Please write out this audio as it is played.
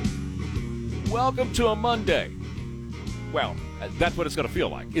Welcome to a Monday. Well, that's what it's going to feel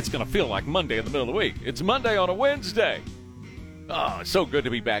like. It's going to feel like Monday in the middle of the week. It's Monday on a Wednesday. Oh, it's so good to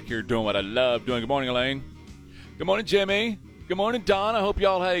be back here doing what I love doing. Good morning, Elaine. Good morning, Jimmy. Good morning, Don. I hope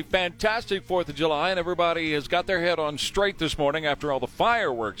y'all had a fantastic 4th of July and everybody has got their head on straight this morning after all the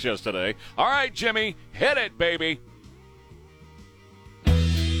fireworks yesterday. All right, Jimmy, hit it, baby.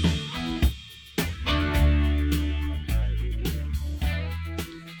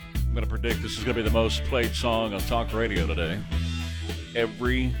 I'm going to predict this is going to be the most played song on talk radio today.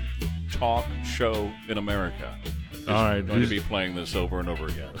 Every talk show in America is going to be playing this over and over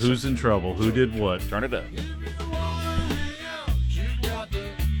again. Who's in trouble? Who did what? Turn it up.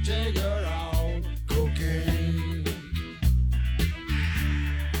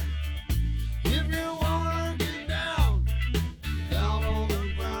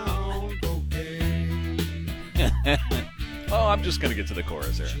 Oh, I'm just going to get to the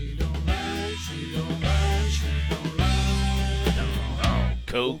chorus here.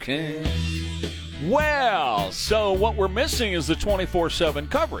 Cocaine. Well, so what we're missing is the 24/7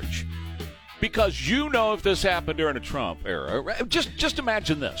 coverage. Because you know if this happened during the Trump era, just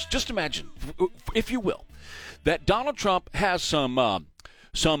imagine this. Just imagine, if you will, that Donald Trump has some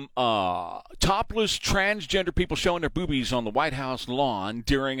topless transgender people showing their boobies on the White House lawn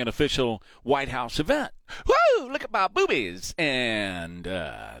during an official White House event. Woo! Look at my boobies. And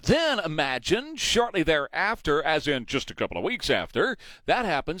then imagine shortly thereafter, as in just a couple of weeks after that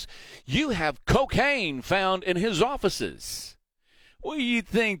happens, you have cocaine found in his offices. What do you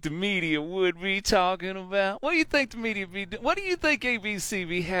think the media would be talking about? What do you think the media be doing? What do you think ABC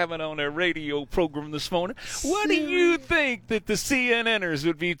be having on their radio program this morning? What do you think that the CNNers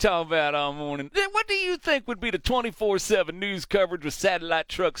would be talking about all morning? What do you think would be the 24/7 news coverage with satellite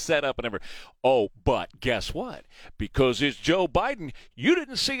trucks set up and everything? Oh, but guess what? Because it's Joe Biden, you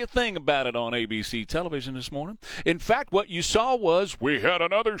didn't see a thing about it on ABC television this morning. In fact, what you saw was, we had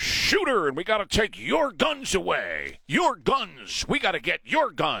another shooter and we got to take your guns away. Your guns. We got to get your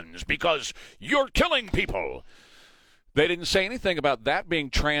guns because you're killing people. They didn't say anything about that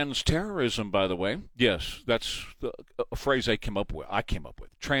being trans terrorism, by the way. Yes, that's a phrase I came up with.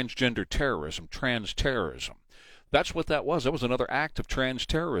 Transgender terrorism, trans terrorism. That's what that was. That was another act of trans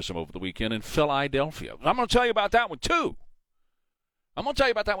terrorism over the weekend in Philadelphia. I'm going to tell you about that one, too. I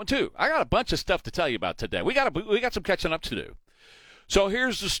got a bunch of stuff to tell you about today. We got some catching up to do. So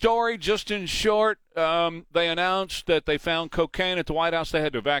here's the story, just in short. They announced that they found cocaine at the White House. They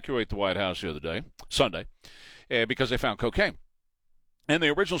had to evacuate the White House the other day, Sunday, because they found cocaine. And the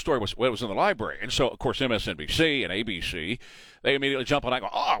original story was, well, it was in the library. And so, of course, MSNBC and ABC, they immediately jump on that and go,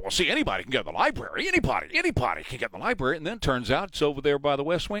 oh, well, see, anybody can get in the library. Anybody can get in the library. And then it turns out it's over there by the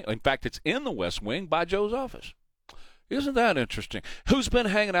West Wing. In fact, it's in the West Wing by Joe's office. Isn't that interesting? Who's been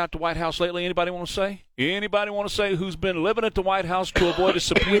hanging out at the White House lately? Anybody want to say? Anybody want to say who's been living at the White House to avoid a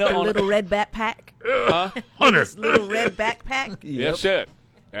subpoena? With a little red backpack? Hunter. His little red backpack? Yep.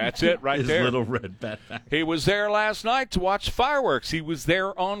 That's it right there. His little red backpack. He was there last night to watch fireworks. He was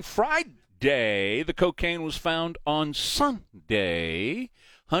there on Friday. The cocaine was found on Sunday.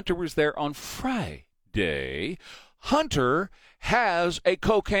 Hunter was there on Friday. Hunter has a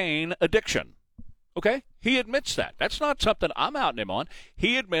cocaine addiction. Okay? He admits that. That's not something I'm outing him on.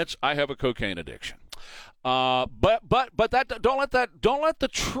 He admits I have a cocaine addiction. But that don't let the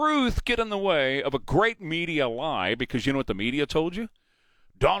truth get in the way of a great media lie, because you know what the media told you?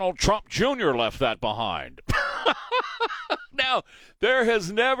 Donald Trump Jr. left that behind. Now, there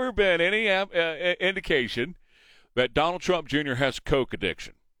has never been any indication that Donald Trump Jr. has a coke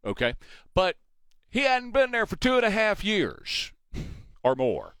addiction, okay? But he hadn't been there for 2.5 years or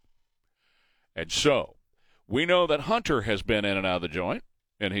more. And so, we know that Hunter has been in and out of the joint,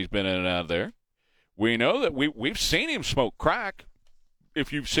 and he's been in and out of there. We know that we've seen him smoke crack.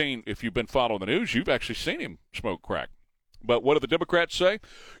 If you've been following the news, you've actually seen him smoke crack. But what do the Democrats say?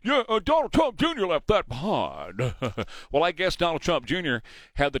 Yeah, Donald Trump Jr. left that behind. Well, I guess Donald Trump Jr.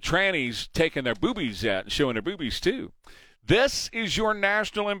 had the trannies taking their boobies out and showing their boobies, too. This is your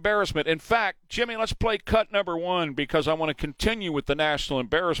national embarrassment. In fact, Jimmy, let's play cut number 1, because I want to continue with the national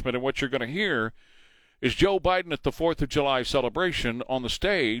embarrassment. And what you're going to hear is Joe Biden at the 4th of July celebration on the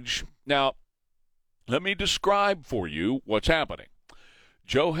stage. Now, let me describe for you what's happening.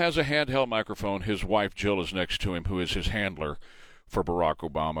 Joe has a handheld microphone. His wife, Jill, is next to him, who is his handler for Barack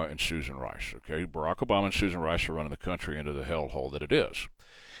Obama and Susan Rice. Okay, Barack Obama and Susan Rice are running the country into the hellhole that it is.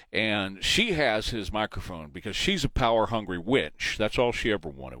 And she has his microphone because she's a power-hungry witch. That's all she ever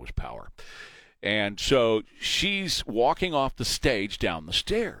wanted was power. And so she's walking off the stage down the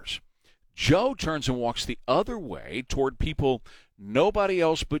stairs. Joe turns and walks the other way toward people nobody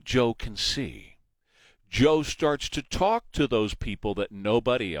else but Joe can see. Joe starts to talk to those people that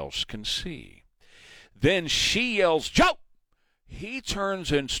nobody else can see. Then she yells, Joe! He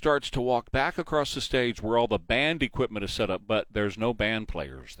turns and starts to walk back across the stage where all the band equipment is set up, but there's no band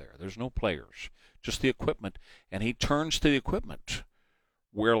players there. There's no players, just the equipment. And he turns to the equipment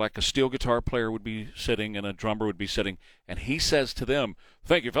where like a steel guitar player would be sitting and a drummer would be sitting, and he says to them,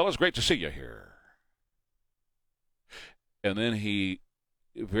 thank you, fellas, great to see you here. And then he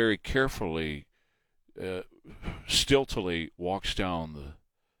very carefully, stiltily walks down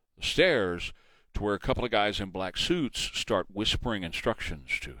the stairs to where a couple of guys in black suits start whispering instructions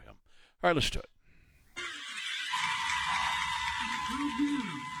to him. All right, let's do it.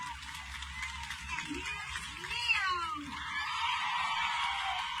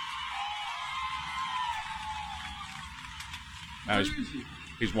 Now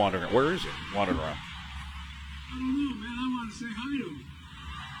he's wandering. Where is he? Wandering around. I don't know, man. I want to say hi to him.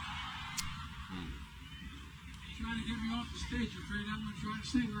 Trying to get me off the stage. You're afraid I'm going to try to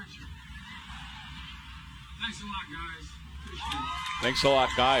sing, aren't you? Thanks a lot, guys. Appreciate it. Thanks a lot,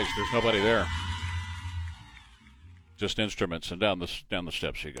 guys. There's nobody there. Just instruments, and down the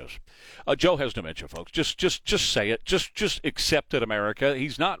steps he goes. Joe has dementia, folks. Just say it. Just accept it, America.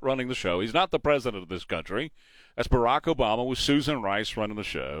 He's not running the show. He's not the president of this country. That's Barack Obama with Susan Rice running the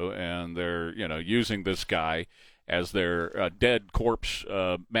show, and they're using this guy as their dead corpse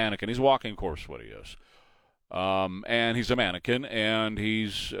mannequin. He's a walking corpse, what he is. And he's a mannequin, and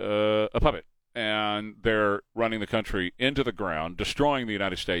he's a puppet. And they're running the country into the ground, destroying the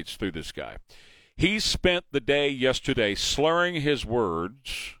United States through this guy. He spent the day yesterday slurring his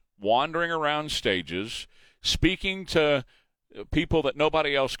words, wandering around stages, speaking to people that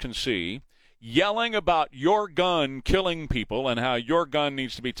nobody else can see, yelling about your gun killing people and how your gun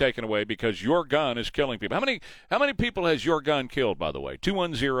needs to be taken away because your gun is killing people. How many people has your gun killed, by the way?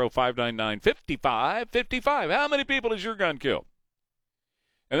 210-599-5555. How many people has your gun killed?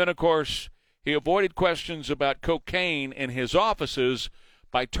 And then, of course, he avoided questions about cocaine in his offices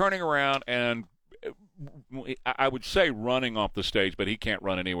by turning around and, I would say, running off the stage, but he can't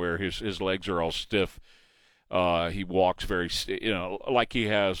run anywhere. His legs are all stiff. He walks very, like he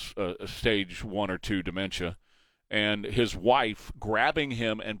has a stage 1 or 2 dementia. And his wife grabbing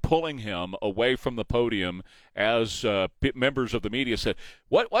him and pulling him away from the podium as members of the media said,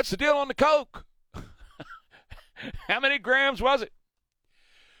 What's the deal on the coke? How many grams was it?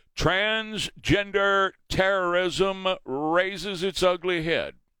 Transgender terrorism raises its ugly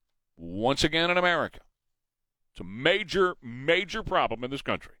head once again in America. It's a major, major problem in this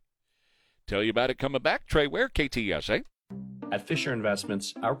country. Tell you about it coming back. Trey Ware, KTSA. At Fisher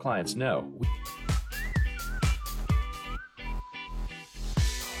Investments, our clients know.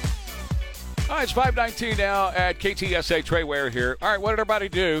 All right, it's 5:19 now at KTSA. Trey Ware here. All right, what did everybody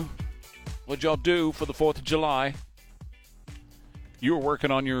do? What'd y'all do for the 4th of July? You were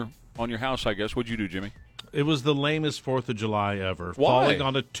working on your house, I guess. What'd you do, Jimmy? It was the lamest 4th of July ever. Why? Falling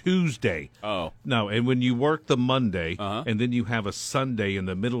on a Tuesday. Oh. No, and when you work the Monday, and then you have a Sunday in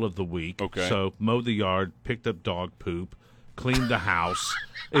the middle of the week. Okay. So mowed the yard, picked up dog poop, cleaned the house.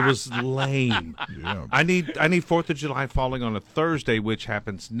 It was lame. Yeah. I need 4th of July falling on a Thursday, which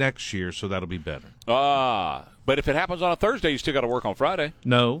happens next year, so that'll be better. But if it happens on a Thursday, you still got to work on Friday.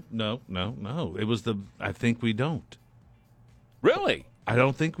 No. It was I think we don't. Really? I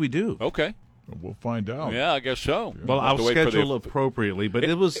don't think we do. Okay. We'll find out. Yeah, I guess so. Well, I'll schedule appropriately, but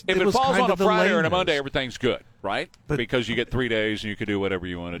it was if it was falls kind on a of the Friday or a lameness. Monday, everything's good, right? But- because you get 3 days and you can do whatever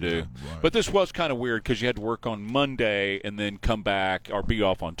you want to do. Right. But this was kind of weird because you had to work on Monday and then come back or be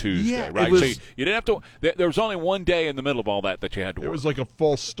off on Tuesday, Yeah, it right? was- So you didn't have to. There was only one day in the middle of all that you had to work. It was like a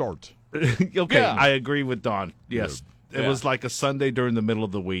false start. Okay, Yeah. I agree with Don. Yes, Yeah. it was like a Sunday during the middle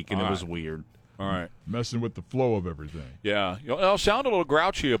of the week, and All it was right. weird. All right. Messing with the flow of everything. Yeah. You sound a little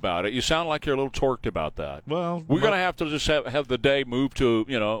grouchy about it. You sound like you're a little torqued about that. Well, We're going to have to just have the day move to,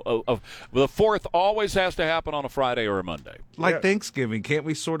 the 4th always has to happen on a Friday or a Monday. like Yeah. Thanksgiving, can't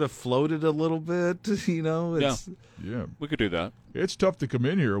we sort of float it a little bit? It's, Yeah. We could do that. It's tough to come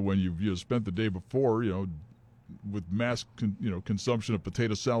in here when you've spent the day before, with mass consumption of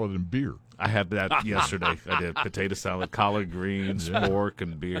potato salad and beer. I had that yesterday. I did potato salad, collard greens, pork,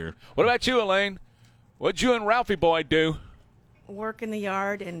 and beer. What about you, Elaine? What'd you and Ralphie boy do? Work in the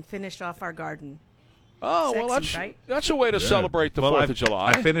yard and finished off our garden. Oh, well, Sexy, right? that's a way to celebrate the 4th of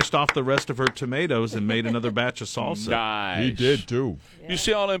July. I finished off the rest of her tomatoes and made another batch of salsa. Nice. He did, too. You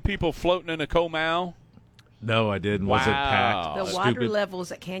see all them people floating in a Comal? No, I didn't. Was it packed? The Oh, water Stupid.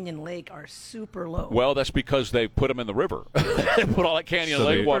 levels at Canyon Lake are super low. Well, that's because they put them in the river. They put all that Canyon So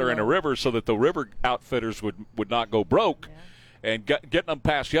Lake they- water in the river so that the river outfitters would not go broke. and getting them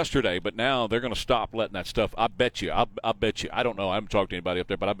passed yesterday, but now they're going to stop letting that stuff. I bet you. I bet you. I don't know. I haven't talked to anybody up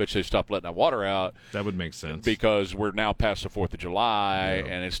there, but I bet you they stopped letting that water out. That would make sense. Because we're now past the 4th of July,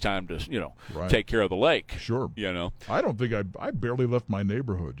 and it's time to, take care of the lake. Sure. I don't think I barely left my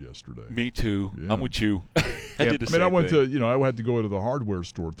neighborhood yesterday. Me too. Yeah. I'm with you. I did the I same went thing. to, I had to go to the hardware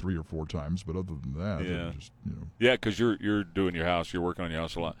store 3 or 4 times, but other than that, Yeah. just, Yeah, because you're doing your house. You're working on your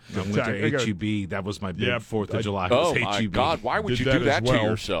house a lot. I went to HEB. That was my big 4th of July. Oh, was my HEB. God. Why would Did you that do that as well. to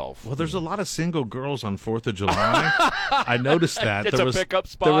yourself? Well, there's a lot of single girls on 4th of July. I noticed that. It's there a was, pickup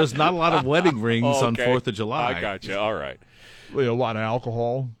spot. There was not a lot of wedding rings on Okay. 4th of July. I got you. All right. a lot of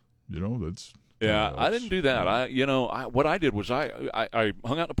alcohol, that's. Yeah, I didn't do that. What I did was I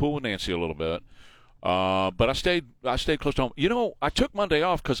hung out in the pool with Nancy a little bit, but I stayed close to home. I took Monday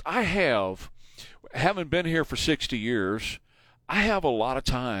off because having been here for 60 years, I have a lot of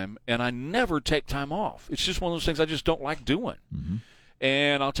time, and I never take time off. It's just one of those things I just don't like doing. Mm-hmm.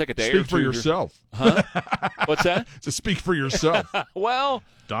 And I'll take a day or two. Speak for yourself. Huh? What's that? To speak for yourself. Well,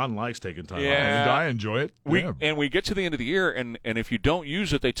 Don likes taking time off. And I enjoy it. We get to the end of the year, and if you don't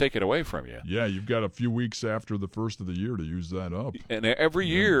use it, they take it away from you. Yeah, you've got a few weeks after the first of the year to use that up. And every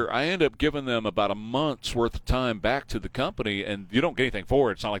year, I end up giving them about a month's worth of time back to the company, and you don't get anything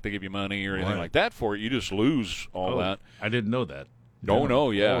for it. It's not like they give you money or anything like that for it. You just lose all that. I didn't know that. Oh, no,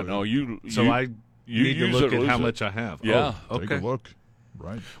 yeah. Oh, no, you. So I need to look at how it. much I have. Yeah. Oh, okay. Take a look.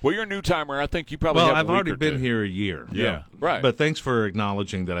 Right. Well, you're a new timer. I think you probably have I've a week already or been two. here a year. Yeah, right. But thanks for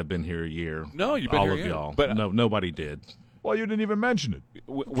acknowledging that I've been here a year. No, you've been all here of a year. y'all. But no, nobody did. Well, you didn't even mention it.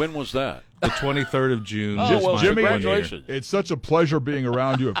 When was that? The 23rd of June. Oh, just well, my Jimmy, 1 year. congratulations. It's such a pleasure being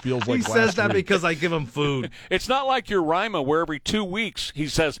around you. It feels like He last says that week. because I give him food. It's not like your Rima where every 2 weeks he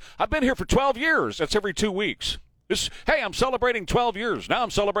says, I've been here for 12 years. That's every 2 weeks. Hey, I'm celebrating 12 years. Now I'm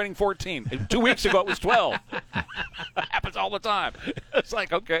celebrating 14. 2 weeks ago it was 12. That happens all the time. It's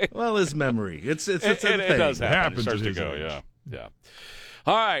like, okay. Well, his memory. It's a thing. It does happen. happens It starts at to his go, age. yeah.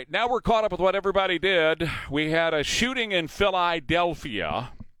 All right, now we're caught up with what everybody did. We had a shooting in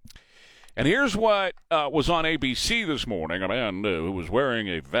Philadelphia. And here's what was on ABC this morning. A man who was wearing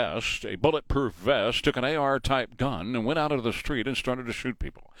a vest, a bulletproof vest, took an AR-type gun and went out into the street and started to shoot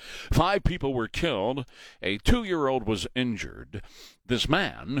people. 5 people were killed. A 2-year-old was injured. This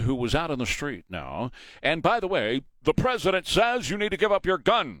man who was out in the street now. And by the way, the president says you need to give up your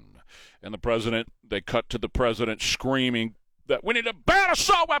gun. And they cut to the president screaming that we need to ban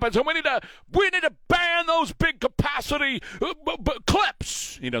assault weapons and we need to ban those big capacity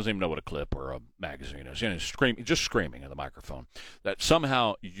clips. He doesn't even know what a clip or a magazine is. He's just screaming in the microphone that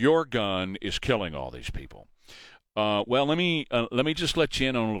somehow your gun is killing all these people. Well, let me just let you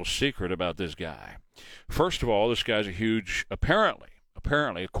in on a little secret about this guy. First of all, this guy's a huge, apparently,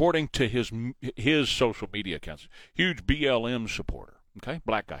 according to his social media accounts, huge BLM supporter. Okay,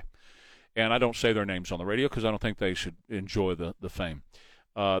 black guy. And I don't say their names on the radio because I don't think they should enjoy the fame.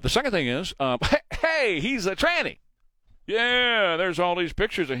 The second thing is, hey, he's a tranny. Yeah, there's all these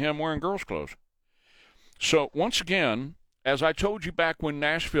pictures of him wearing girls' clothes. So once again, as I told you back when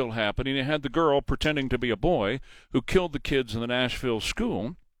Nashville happened, and you had the girl pretending to be a boy who killed the kids in the Nashville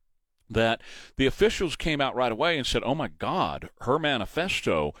school, that the officials came out right away and said, oh, my God, her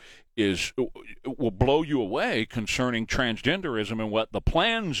manifesto will blow you away concerning transgenderism and what the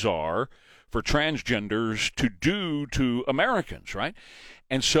plans are for transgenders to do to Americans, right?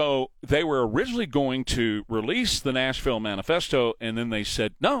 And so they were originally going to release the Nashville manifesto, and then they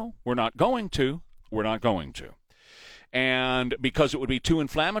said, no, we're not going to. We're not going to. And because it would be too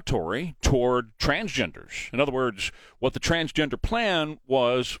inflammatory toward transgenders. In other words, what the transgender plan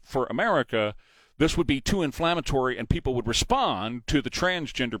was for America, this would be too inflammatory and people would respond to the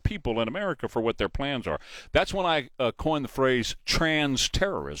transgender people in America for what their plans are. That's when I coined the phrase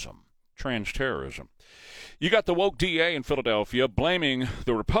trans-terrorism. Trans-terrorism. You got the woke DA in Philadelphia blaming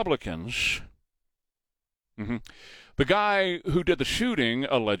the Republicans. The guy who did the shooting,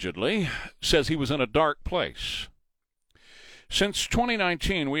 allegedly, says he was in a dark place. Since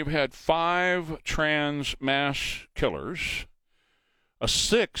 2019, we've had 5 trans mass killers. A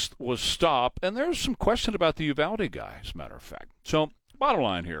 6th was stopped, and there's some question about the Uvalde guy, as a matter of fact. So, bottom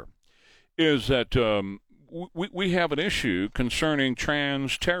line here is that we have an issue concerning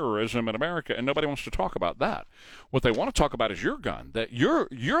trans terrorism in America, and nobody wants to talk about that. What they want to talk about is your gun, that you're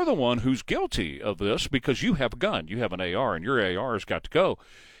the one who's guilty of this because you have a gun. You have an AR, and your AR has got to go,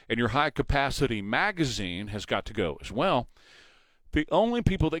 and your high-capacity magazine has got to go as well. The only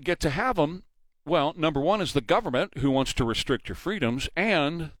people that get to have them, well, number one is the government who wants to restrict your freedoms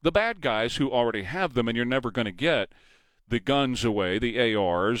and the bad guys who already have them, and you're never going to get the guns away, the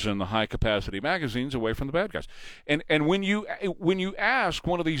ARs and the high-capacity magazines away from the bad guys. And when you ask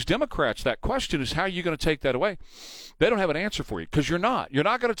one of these Democrats that question is, how are you going to take that away? They don't have an answer for you, because you're not. You're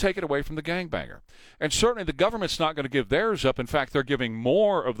not going to take it away from the gangbanger. And certainly the government's not going to give theirs up. In fact, they're giving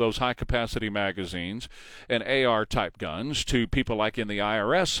more of those high-capacity magazines and AR-type guns to people like in the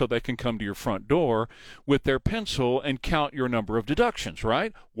IRS so they can come to your front door with their pencil and count your number of deductions,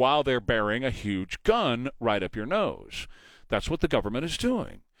 right? While they're bearing a huge gun right up your nose. That's what the government is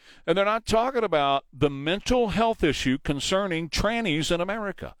doing. And they're not talking about the mental health issue concerning trannies in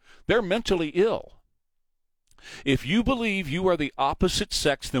America. They're mentally ill. If you believe you are the opposite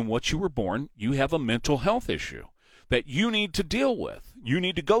sex than what you were born, you have a mental health issue that you need to deal with. You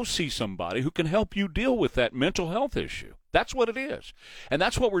need to go see somebody who can help you deal with that mental health issue. That's what it is. And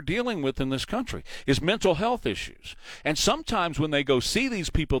that's what we're dealing with in this country, is mental health issues. And sometimes when they go see these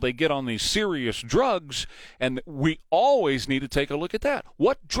people, they get on these serious drugs, and we always need to take a look at that.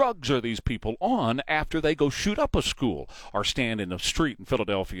 What drugs are these people on after they go shoot up a school or stand in the street in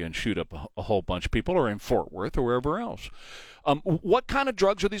Philadelphia and shoot up a whole bunch of people, or in Fort Worth or wherever else? What kind of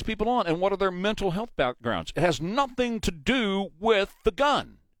drugs are these people on, and what are their mental health backgrounds? It has nothing to do with the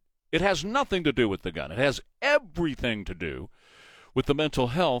gun. It has nothing to do with the gun. It has everything to do with the mental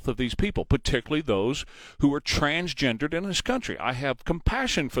health of these people, particularly those who are transgendered in this country. I have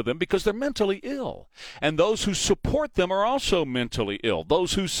compassion for them because they're mentally ill. And those who support them are also mentally ill.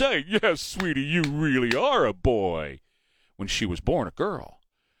 Those who say, yes, sweetie, you really are a boy, when she was born a girl.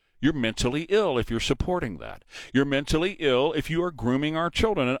 You're mentally ill if you're supporting that. You're mentally ill if you are grooming our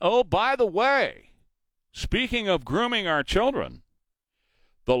children. And oh, by the way, speaking of grooming our children,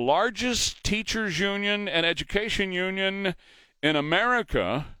 the largest teachers union and education union in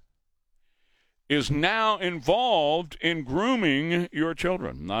America is now involved in grooming your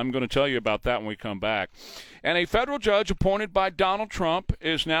children. I'm going to tell you about that when we come back. And a federal judge appointed by Donald Trump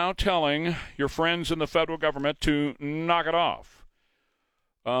is now telling your friends in the federal government to knock it off.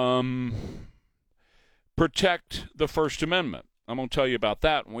 Protect the First Amendment. I'm going to tell you about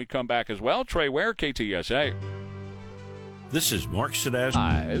that when we come back as well. Trey Ware, KTSA. This is Mark Sedaz.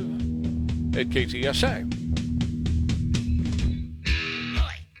 Live at KTSA.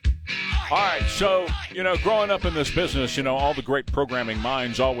 All right, so, growing up in this business, all the great programming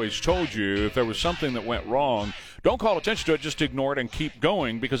minds always told you if there was something that went wrong, don't call attention to it, just ignore it and keep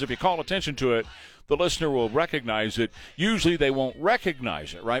going, because if you call attention to it, the listener will recognize it. Usually they won't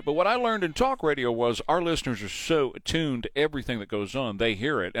recognize it, right? But what I learned in talk radio was our listeners are so attuned to everything that goes on, they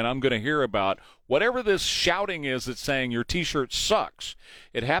hear it. And I'm going to hear about whatever this shouting is that's saying your T-shirt sucks.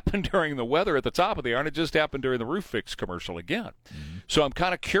 It happened during the weather at the top of the hour, and it just happened during the Roof Fix commercial again. Mm-hmm. So I'm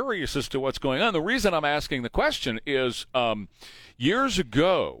kind of curious as to what's going on. The reason I'm asking the question is years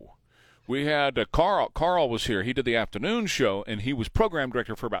ago, we had Carl. Carl was here. He did the afternoon show, and he was program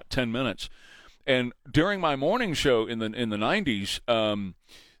director for about 10 minutes. And during my morning show in the 90s,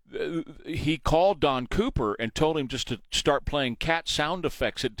 he called Don Cooper and told him just to start playing cat sound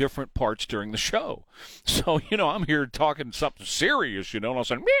effects at different parts during the show. So, I'm here talking something serious, and all of a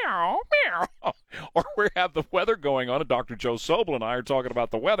sudden, meow, meow. Or we have the weather going on, and Dr. Joe Sobel and I are talking about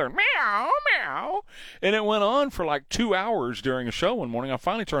the weather, meow, meow. And it went on for like 2 hours during a show one morning. I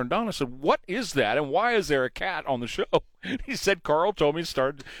finally turned on and said, what is that, and why is there a cat on the show? He said, Carl called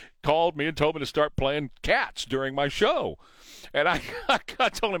me and told me to start playing cats during my show. And I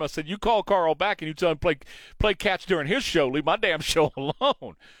told him, I said, you call Carl back and you tell him play cats during his show. Leave my damn show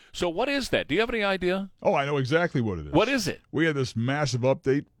alone. So what is that? Do you have any idea? Oh, I know exactly what it is. What is it? We had this massive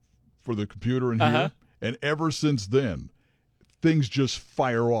update for the computer in here, and ever since then, things just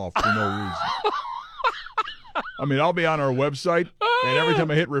fire off for no reason. I mean, I'll be on our website, and every time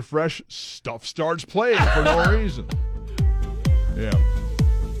I hit refresh, stuff starts playing for no reason. Yeah.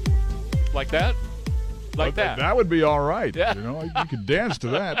 Like that? Like that? That would be all right. Yeah. You could dance to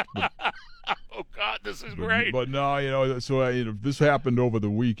that. But, oh, God, this is great. But no, this happened over the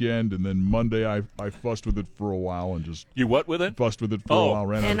weekend, and then Monday I fussed with it for a while and just... You what with it? Fussed with it for a while.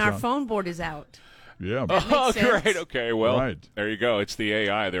 Ran and out our of time. phone board is out. Yeah. Oh, great. Okay, well, right. There you go. It's the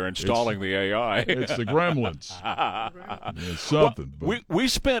AI. They're installing the AI. It's the gremlins. It's something. Well, we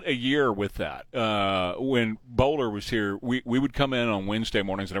spent a year with that. When Bowler was here, we would come in on Wednesday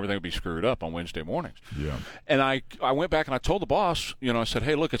mornings, and everything would be screwed up on Wednesday mornings. Yeah. And I went back and I told the boss, I said,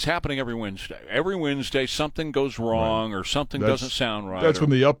 hey, look, it's happening every Wednesday. Every Wednesday something goes wrong or something doesn't sound right. That's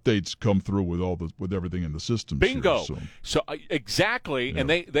when the updates come through with everything in the system. Bingo. Here, So exactly, yeah. And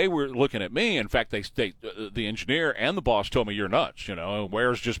they were looking at me. In fact, they the engineer and the boss told me you're nuts.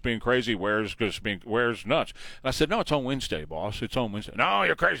 Ware's just being crazy. Ware's nuts. And I said, no, it's on Wednesday, boss. It's on Wednesday. No,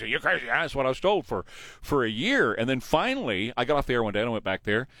 you're crazy. You're crazy. That's what I was told for a year. And then finally, I got off the air one day and I went back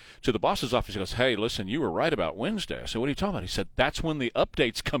there to the boss's office. He goes, hey, listen, you were right about Wednesday. I said, what are you talking about? He said, that's when the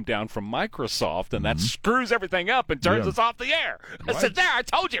updates come down from Microsoft, and that screws everything up and turns us off the air. I said, there, I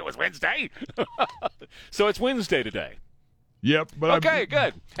told you it was Wednesday. So it's Wednesday today. Yep. But okay,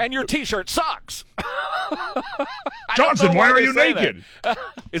 good. And your T-shirt sucks. Johnson, why are you naked?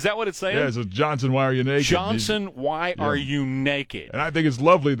 Is that what it's saying? Yeah, it says, Johnson, why are you naked? Johnson, why are you naked? And I think it's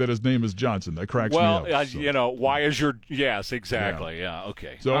lovely that his name is Johnson. That cracks me up. Well, why is your – yes, exactly. Yeah,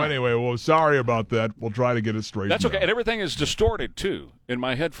 okay. So anyway, well, sorry about that. We'll try to get it straightened That's okay. out. And everything is distorted, too, in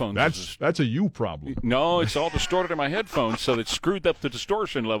my headphones. That's a you problem. No, it's all distorted in my headphones, so it screwed up the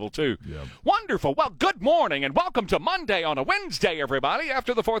distortion level, too. Yep. Wonderful. Well, good morning, and welcome to Monday on a Wednesday, everybody,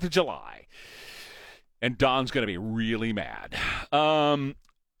 after the 4th of July. And Don's going to be really mad. All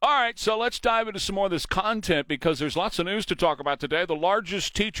right, so let's dive into some more of this content because there's lots of news to talk about today. The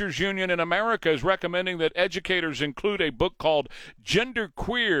largest teachers union in America is recommending that educators include a book called Gender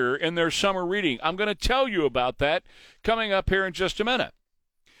Queer in their summer reading. I'm going to tell you about that coming up here in just a minute.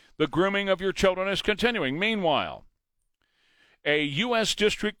 The grooming of your children is continuing. Meanwhile, a U.S.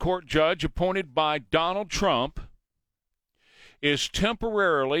 District Court judge appointed by Donald Trump is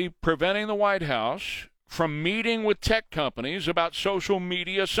temporarily preventing the White House from meeting with tech companies about social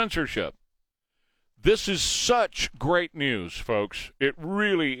media censorship. This is such great news, folks. It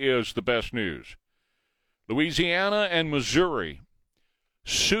really is the best news. Louisiana and Missouri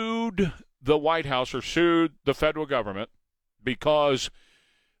sued the White House or sued the federal government because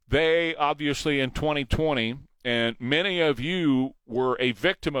they obviously in 2020, and many of you were a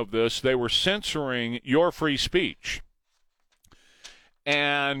victim of this, they were censoring your free speech.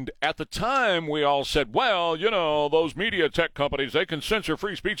 And at the time, we all said, well, those media tech companies, they can censor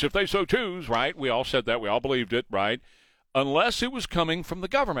free speech if they so choose, right? We all said that. We all believed it, right? Unless it was coming from the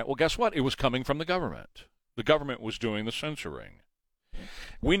government. Well, guess what? It was coming from the government. The government was doing the censoring.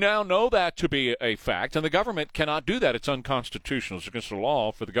 We now know that to be a fact, and the government cannot do that. It's unconstitutional. It's against the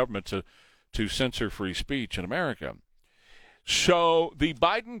law for the government to censor free speech in America. So the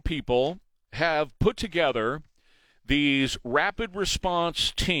Biden people have put together these rapid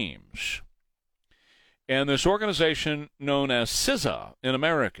response teams, and this organization known as CISA in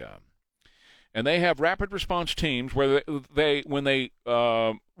America, and they have rapid response teams where they when they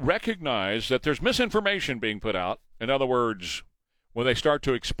recognize that there's misinformation being put out, in other words, when they start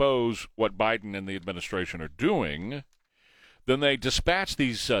to expose what Biden and the administration are doing, then they dispatch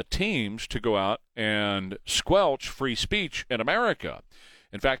these teams to go out and squelch free speech in America.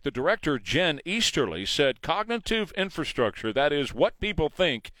 In fact, the director, Jen Easterly, said cognitive infrastructure, that is what people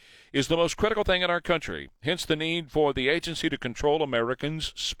think, is the most critical thing in our country, hence the need for the agency to control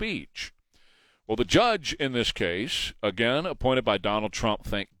Americans' speech. Well, the judge in this case, again, appointed by Donald Trump,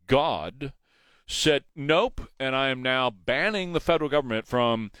 thank God, said nope, and I am now banning the federal government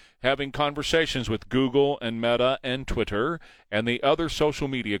from having conversations with Google and Meta and Twitter and the other social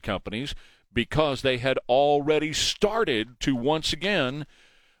media companies because they had already started to once again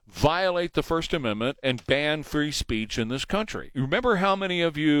violate the First Amendment and ban free speech in this country. You remember how many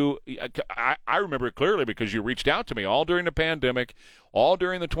of you, I remember it clearly because you reached out to me all during the pandemic, all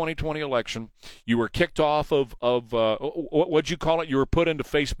during the 2020 election. You were kicked off of what'd you call it? You were put into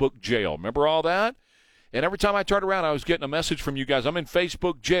Facebook jail. Remember all that? And every time I turned around, I was getting a message from you guys, I'm in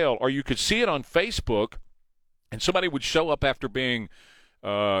Facebook jail. Or you could see it on Facebook, and somebody would show up after being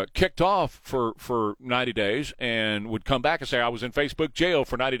kicked off for 90 days and would come back and say, I was in Facebook jail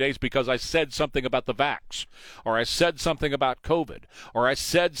for 90 days because I said something about the vax, or I said something about COVID, or I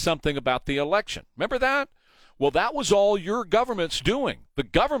said something about the election. Remember that? Well, that was all your government's doing. The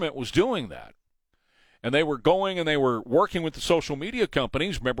government was doing that. And they were going and they were working with the social media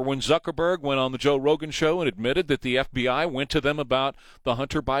companies. Remember when Zuckerberg went on the Joe Rogan show and admitted that the FBI went to them about the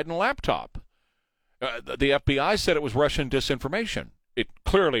Hunter Biden laptop? The FBI said it was Russian disinformation. It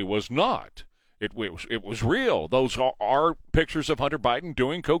clearly was not. It was real. Those are pictures of Hunter Biden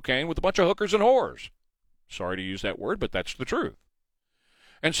doing cocaine with a bunch of hookers and whores. Sorry to use that word, but that's the truth.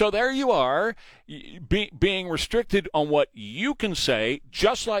 And so there you are, being restricted on what you can say,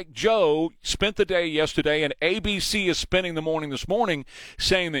 just like Joe spent the day yesterday, and ABC is spending the morning this morning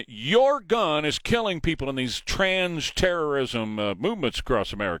saying that your gun is killing people in these trans-terrorism movements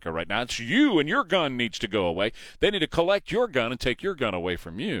across America right now. It's you, and your gun needs to go away. They need to collect your gun and take your gun away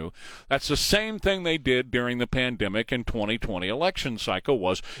from you. That's the same thing they did during the pandemic and 2020 election cycle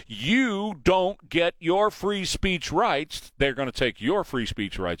was you don't get your free speech rights, they're going to take your free speech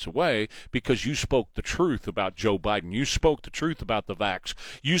speech rights away because you spoke the truth about Joe Biden. You spoke the truth about the vax.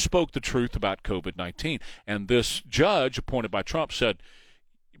 You spoke the truth about COVID-19. And this judge appointed by Trump said,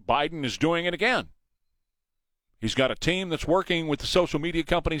 Biden is doing it again. He's got a team that's working with the social media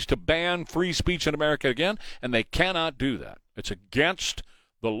companies to ban free speech in America again, and they cannot do that. It's against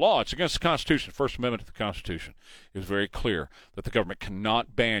the law. It's against the Constitution. First Amendment to the Constitution is very clear that the government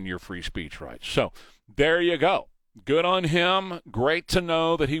cannot ban your free speech rights. So there you go. Good on him. Great to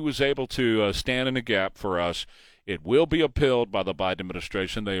know that he was able to stand in the gap for us. It will be upheld by the Biden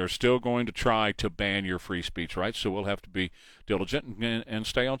administration. They are still going to try to ban your free speech rights, so we'll have to be diligent and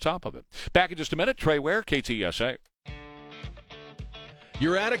stay on top of it. Back in just a minute, Trey Ware, KTSA.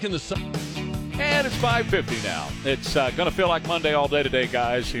 You're Attic in the sun. And it's 5:50 now. It's going to feel like Monday all day today,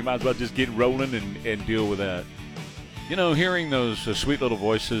 guys, so you might as well just get rolling and deal with that. You know, hearing those sweet little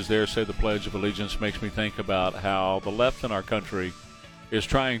voices there say the Pledge of Allegiance makes me think about how the left in our country is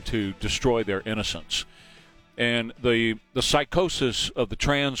trying to destroy their innocence. And the psychosis of the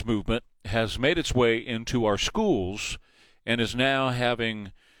trans movement has made its way into our schools and is now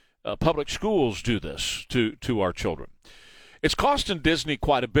having public schools do this to our children. It's costing Disney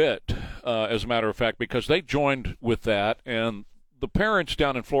quite a bit, as a matter of fact, because they joined with that, and the parents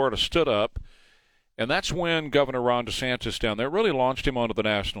down in Florida stood up, and that's when Governor Ron DeSantis down there really launched him onto the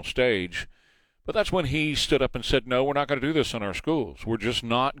national stage. But that's when he stood up and said, no, we're not going to do this in our schools. We're just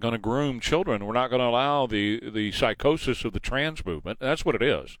not going to groom children. We're not going to allow the psychosis of the trans movement. That's what it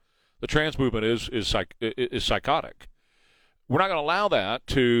is. The trans movement is psychotic. We're not going to allow that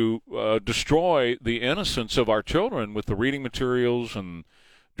to destroy the innocence of our children with the reading materials and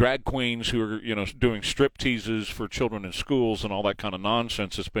drag queens who are, doing strip teases for children in schools and all that kind of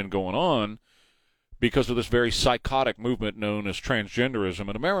nonsense that's been going on because of this very psychotic movement known as transgenderism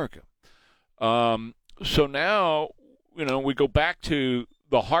in America. So now, we go back to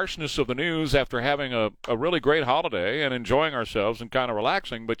the harshness of the news after having a really great holiday and enjoying ourselves and kind of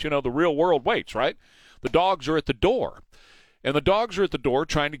relaxing. But, the real world waits, right? The dogs are at the door. And the dogs are at the door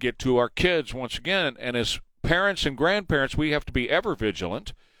trying to get to our kids once again. And as parents and grandparents, we have to be ever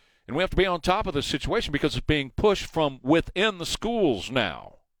vigilant. And we have to be on top of this situation because it's being pushed from within the schools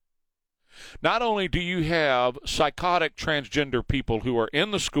now. Not only do you have psychotic transgender people who are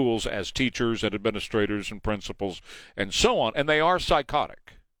in the schools as teachers and administrators and principals and so on, and they are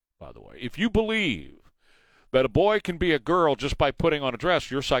psychotic, by the way. If you believe that a boy can be a girl just by putting on a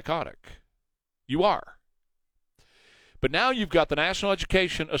dress, you're psychotic. You are. But now you've got the National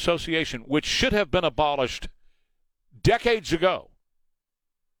Education Association, which should have been abolished decades ago.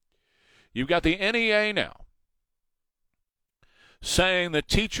 You've got the NEA now saying that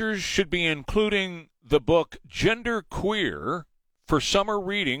teachers should be including the book Gender Queer for summer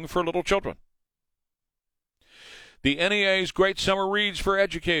reading for little children. The NEA's Great Summer Reads for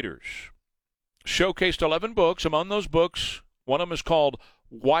Educators showcased 11 books. Among those books, one of them is called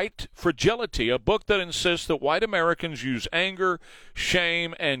White Fragility, a book that insists that white Americans use anger,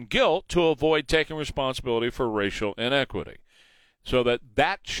 shame, and guilt to avoid taking responsibility for racial inequity. So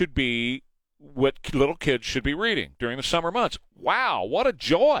that should be what little kids should be reading during the summer months. Wow, what a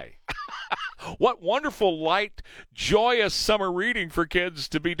joy. What wonderful, light, joyous summer reading for kids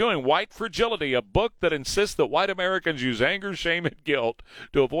to be doing. White Fragility, a book that insists that white Americans use anger, shame, and guilt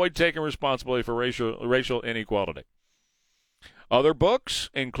to avoid taking responsibility for racial inequality. Other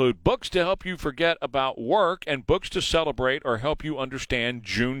books include books to help you forget about work and books to celebrate or help you understand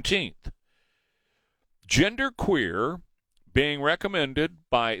Juneteenth. Gender Queer, being recommended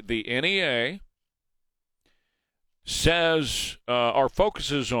by the NEA, says or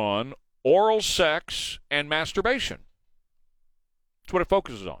focuses on oral sex and masturbation. That's what it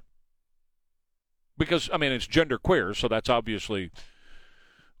focuses on. Because, it's gender queer, so that's obviously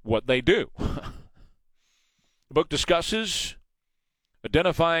what they do. The book discusses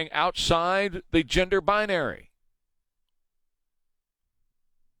identifying outside the gender binary.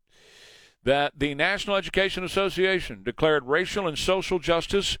 That the National Education Association declared racial and social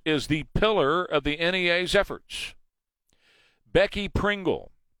justice is the pillar of the NEA's efforts. Becky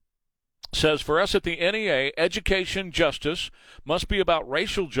Pringle says, for us at the NEA, education justice must be about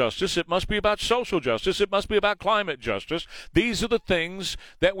racial justice. It must be about social justice. It must be about climate justice. These are the things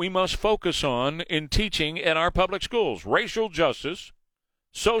that we must focus on in teaching in our public schools. Racial justice,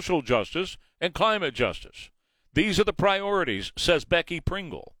 social justice, and climate justice. These are the priorities, says Becky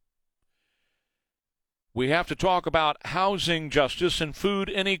Pringle. We have to talk about housing justice and food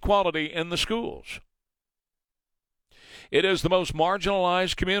inequality in the schools. It is the most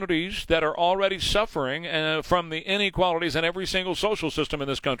marginalized communities that are already suffering from the inequalities in every single social system in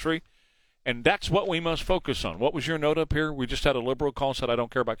this country, And that's what we must focus on. What was your note up here? We just had a liberal call and said, I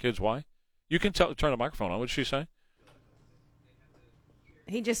don't care about kids. Why? You can turn the microphone on. What did she say?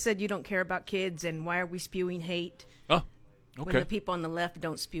 He just said you don't care about kids, and why are we spewing hate? Oh, When okay. the people on the left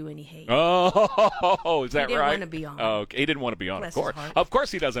don't spew any hate. Oh, is that right? He didn't want to be on. Oh, okay. He didn't want to be on, Bless of course. his heart. Of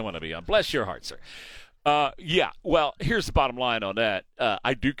course he doesn't want to be on. Bless your heart, sir. Yeah, well, here's the bottom line on that.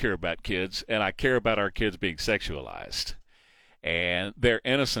 I do care about kids, and I care about our kids being sexualized. And their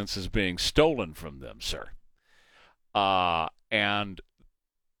innocence is being stolen from them, sir. And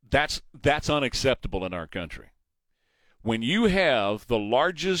that's unacceptable in our country. When you have the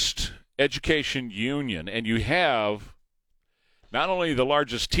largest education union, and you have not only the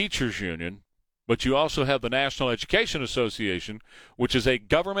largest teachers union, but you also have the National Education Association, which is a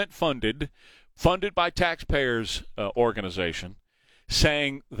government-funded by taxpayers organization,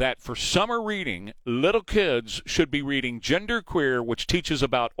 saying that for summer reading, little kids should be reading Genderqueer, which teaches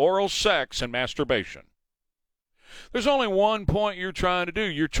about oral sex and masturbation. There's only one point you're trying to do.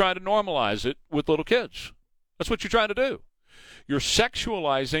 You're trying to normalize it with little kids. That's what you're trying to do. You're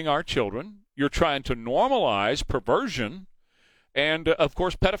sexualizing our children. You're trying to normalize perversion and, of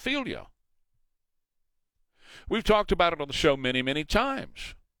course, pedophilia. We've talked about it on the show many, many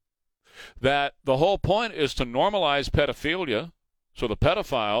times, that the whole point is to normalize pedophilia so the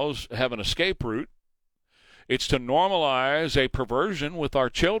pedophiles have an escape route. It's to normalize a perversion with our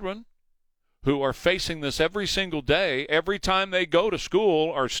children who are facing this every single day, every time they go to school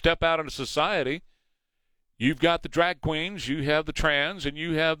or step out into society. You've got the drag queens, you have the trans, and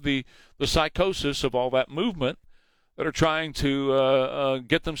you have the psychosis of all that movement that are trying to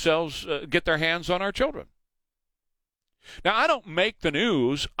get their hands on our children. Now, I don't make the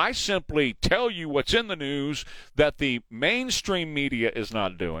news. I simply tell you what's in the news that the mainstream media is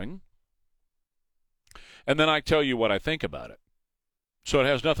not doing, and then I tell you what I think about it. So it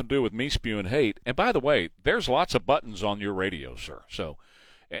has nothing to do with me spewing hate. And by the way, there's lots of buttons on your radio, sir. So,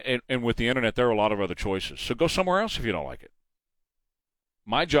 and with the internet, there are a lot of other choices. So go somewhere else if you don't like it.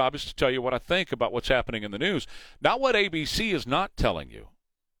 My job is to tell you what I think about what's happening in the news, not what ABC is not telling you.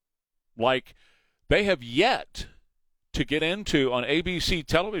 Like, they have yet to get into, on ABC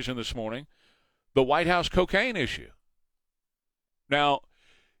television this morning, the White House cocaine issue. Now,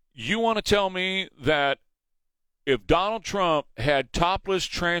 you want to tell me that if Donald Trump had topless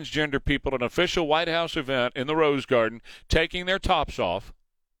transgender people at an official White House event in the Rose Garden taking their tops off,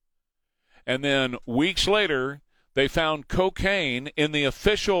 and then weeks later they found cocaine in the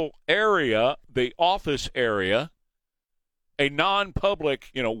official area, the office area, a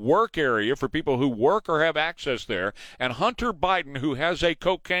non-public, work area for people who work or have access there, and Hunter Biden, who has a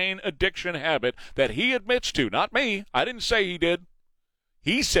cocaine addiction habit that he admits to, not me, I didn't say he did,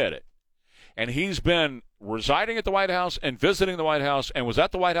 he said it, and he's been residing at the White House and visiting the White House and was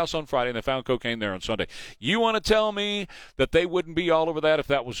at the White House on Friday, and they found cocaine there on Sunday. You want to tell me that they wouldn't be all over that if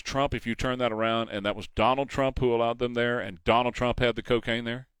that was Trump, if you turn that around, and that was Donald Trump who allowed them there, and Donald Trump had the cocaine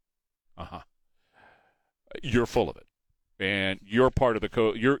there? You're full of it. And you're part of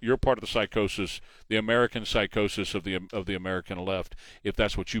the you're part of the psychosis, the American psychosis of the American left, if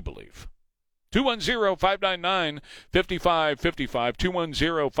that's what you believe. 210-599-5555,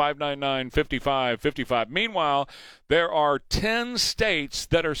 210-599-5555. Meanwhile, there are 10 states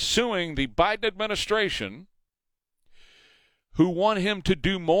that are suing the Biden administration who want him to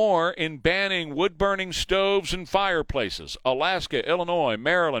do more in banning wood-burning stoves and fireplaces. Alaska, Illinois,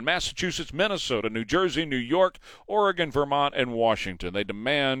 Maryland, Massachusetts, Minnesota, New Jersey, New York, Oregon, Vermont, and Washington. They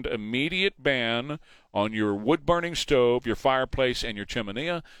demand immediate ban on your wood-burning stove, your fireplace, and your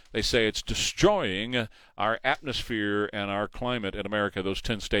chimenea. They say it's destroying our atmosphere and our climate in America. Those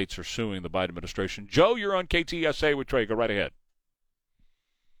 10 states are suing the Biden administration. Joe, you're on KTSA with Trey. Go right ahead.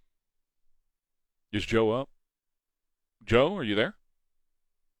 Is Joe up? Joe, are you there?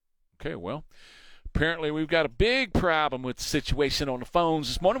 Okay, well, apparently we've got a big problem with the situation on the phones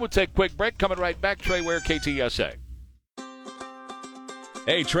this morning. We'll take a quick break. Coming right back. Trey Ware, KTSA.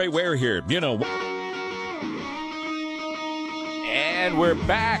 Hey, Trey Ware here. And we're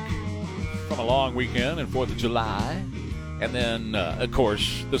back from a long weekend and 4th of July. And then, of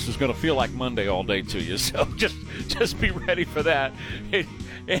course, this is going to feel like Monday all day to you. So just be ready for that.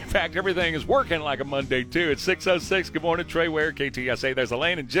 In fact, everything is working like a Monday, too. It's 6:06. Good morning, Trey Ware, KTSA. There's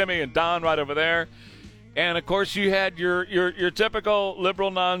Elaine and Jimmy and Don right over there. And, of course, you had your typical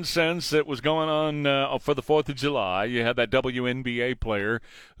liberal nonsense that was going on for the 4th of July. You had that WNBA player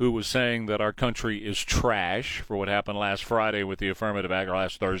who was saying that our country is trash for what happened last Friday with the affirmative action, or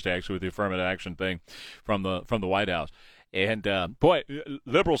last Thursday, actually, with the affirmative action thing from the White House. And, boy,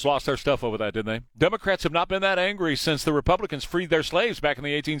 liberals lost their stuff over that, didn't they? Democrats have not been that angry since the Republicans freed their slaves back in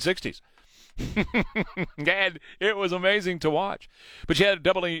the 1860s. And it was amazing to watch. But you had a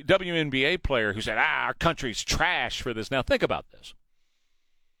WNBA player who said, our country's trash for this. Now, think about this.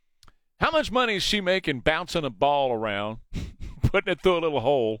 How much money is she making bouncing a ball around, putting it through a little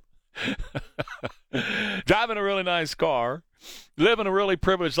hole, driving a really nice car, living a really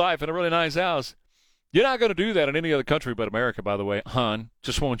privileged life in a really nice house? You're not going to do that in any other country but America, by the way, hon.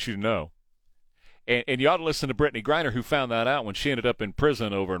 Just want you to know. And you ought to listen to Brittany Griner, who found that out when she ended up in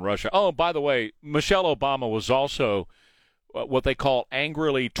prison over in Russia. Oh, by the way, Michelle Obama was also what they call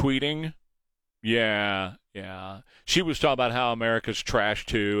angrily tweeting. Yeah. She was talking about how America's trash,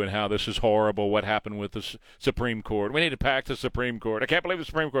 too, and how this is horrible, what happened with the Supreme Court. We need to pack the Supreme Court. I can't believe the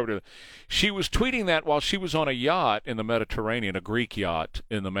Supreme Court did it. She was tweeting that while she was on a yacht in the Mediterranean, a Greek yacht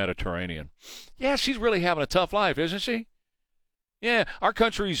in the Mediterranean. Yeah, she's really having a tough life, isn't she? Yeah, our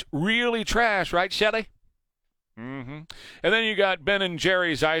country's really trash, right, Shelley? Mm-hmm. And then you got Ben &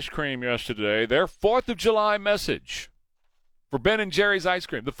 Jerry's ice cream yesterday. Their 4th of July message for Ben & Jerry's ice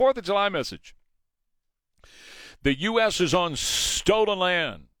cream. The 4th of July message. The U.S. is on stolen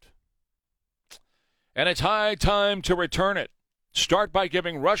land, and it's high time to return it. Start by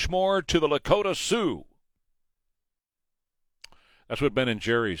giving Rushmore to the Lakota Sioux. That's what Ben &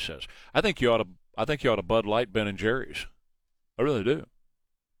 Jerry's says. I think you ought to Bud Light Ben & Jerry's. I really do.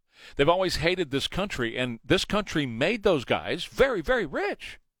 They've always hated this country, and this country made those guys very, very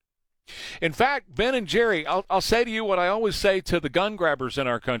rich. In fact, Ben & Jerry, I'll say to you what I always say to the gun grabbers in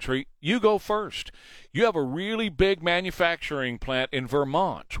our country: you go first. You have a really big manufacturing plant in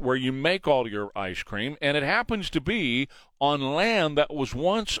Vermont where you make all your ice cream, and it happens to be on land that was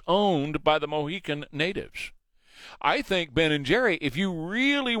once owned by the Mohican natives. I think, Ben & Jerry, if you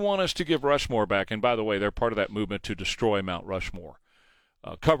really want us to give Rushmore back, and by the way, they're part of that movement to destroy Mount Rushmore.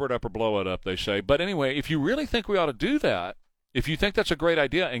 Cover it up or blow it up, they say. But anyway, if you really think we ought to do that, if you think that's a great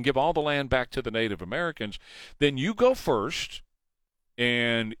idea and give all the land back to the Native Americans, then you go first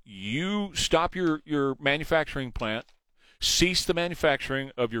and you stop your manufacturing plant, cease the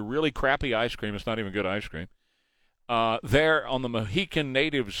manufacturing of your really crappy ice cream. It's not even good ice cream. There on the Mohican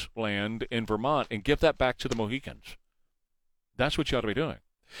Natives' land in Vermont, and give that back to the Mohicans. That's what you ought to be doing.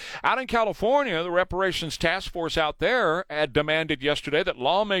 Out in California, the Reparations Task Force out there had demanded yesterday that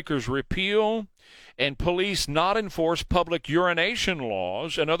lawmakers repeal and police not enforce public urination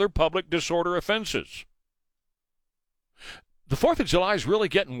laws and other public disorder offenses. The 4th of July is really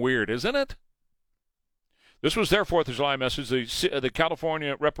getting weird, isn't it? This was their 4th of July message, the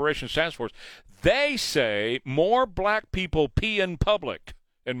California Reparations Task Force. They say more black people pee in public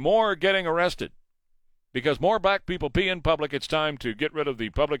and more are getting arrested. Because more black people pee in public, it's time to get rid of the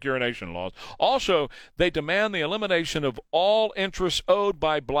public urination laws. Also, they demand the elimination of all interest owed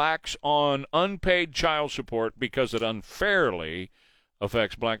by blacks on unpaid child support because it unfairly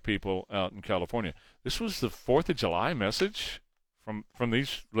affects black people out in California. This was the 4th of July message from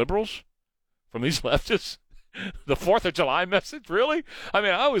these liberals, from these leftists. The 4th of July message, really? I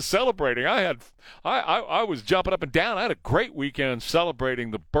mean, I was celebrating. I was jumping up and down. I had a great weekend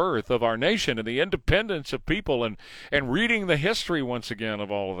celebrating the birth of our nation and the independence of people, and reading the history once again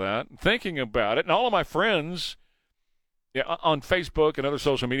of all of that, and thinking about it. And all of my friends on Facebook and other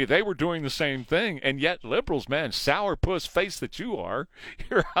social media, they were doing the same thing. And yet liberals, man, sourpuss face that you are,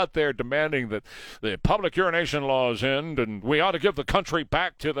 you're out there demanding that the public urination laws end and we ought to give the country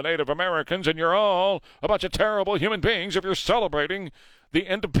back to the Native Americans, and you're all a bunch of terrible human beings if you're celebrating the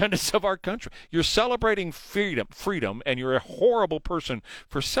independence of our country. You're celebrating freedom, and you're a horrible person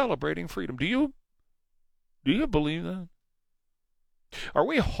for celebrating freedom. Do you believe that? Are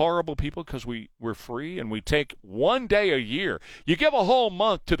we horrible people because we're free and we take one day a year? You give a whole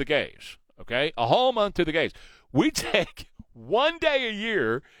month to the gays, okay? A whole month to the gays. We take one day a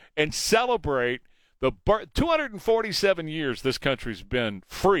year and celebrate the 247 years this country's been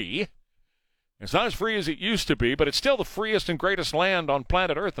free. It's not as free as it used to be, but it's still the freest and greatest land on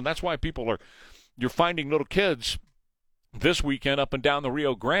planet Earth, and that's why you're finding little kids this weekend up and down the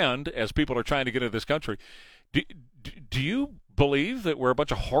Rio Grande as people are trying to get into this country. Do you believe that we're a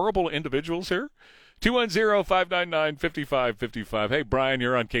bunch of horrible individuals here? 210-599-5555. Hey, Brian,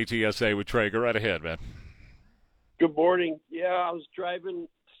 you're on KTSA with Trey. Go right ahead, man. Good morning. Yeah, I was driving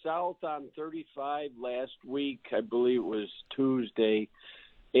south on 35 last week. I believe it was Tuesday.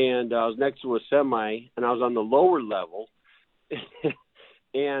 And I was next to a semi, and I was on the lower level.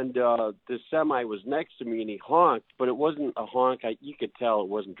 And the semi was next to me, and he honked, but it wasn't a honk. You could tell it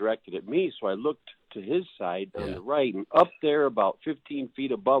wasn't directed at me, so I looked to his side on the right, and up there about 15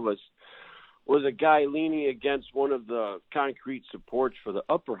 feet above us was a guy leaning against one of the concrete supports for the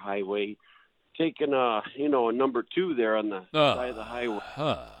upper highway, taking a number 2 there on the side of the highway.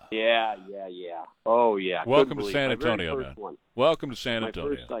 Yeah. Oh yeah. Welcome to San Antonio, man. Welcome to San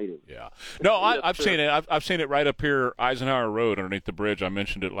Antonio. My first sighting. Yeah. No, I've seen it. I've seen it right up here, Eisenhower Road, underneath the bridge. I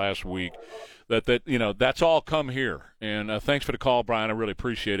mentioned it last week. That's all come here. And thanks for the call, Brian. I really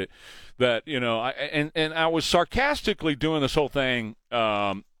appreciate it. That I was sarcastically doing this whole thing.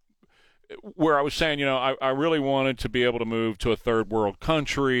 Where I was saying, I really wanted to be able to move to a third world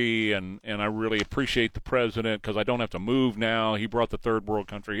country, and I really appreciate the president because I don't have to move now. He brought the third world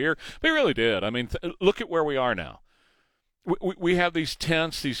country here. But he really did. I mean, look at where we are now. We have these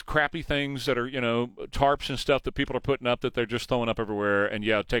tents, these crappy things that are, tarps and stuff that people are putting up that they're just throwing up everywhere, and,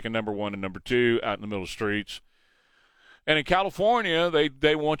 taking number 1 and number 2 out in the middle of the streets. And in California,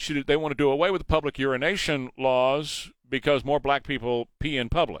 they want to do away with the public urination laws because more black people pee in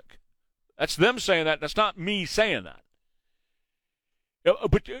public. That's them saying that. That's not me saying that.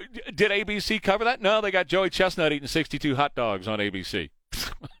 But did ABC cover that? No, they got Joey Chestnut eating 62 hot dogs on ABC.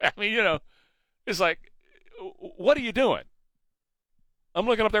 I mean, it's like, what are you doing? I'm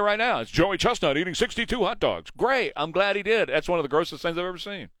looking up there right now. It's Joey Chestnut eating 62 hot dogs. Great. I'm glad he did. That's one of the grossest things I've ever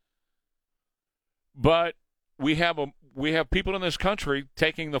seen. But we have people in this country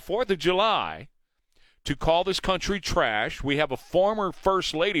taking the 4th of July to call this country trash. We have a former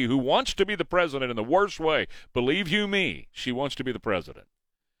first lady who wants to be the president in the worst way. Believe you me, she wants to be the president.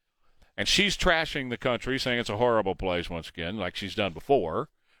 And she's trashing the country, saying it's a horrible place once again, like she's done before,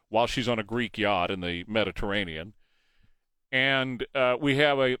 while she's on a Greek yacht in the Mediterranean. And we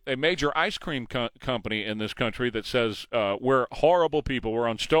have a major ice cream company in this country that says we're horrible people, we're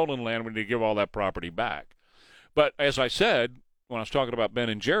on stolen land, we need to give all that property back. But as I said, when I was talking about Ben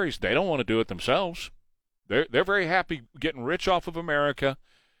and Jerry's, they don't want to do it themselves. They're very happy getting rich off of America,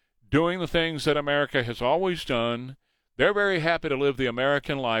 doing the things that America has always done. They're very happy to live the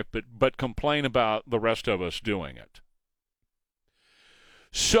American life, but complain about the rest of us doing it.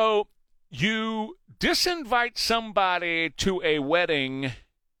 So you disinvite somebody to a wedding,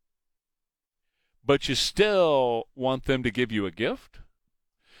 but you still want them to give you a gift?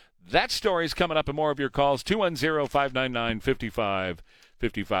 That story's coming up in more of your calls, 210-599-5555.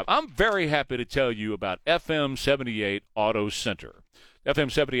 I'm very happy to tell you about FM 78 Auto Center.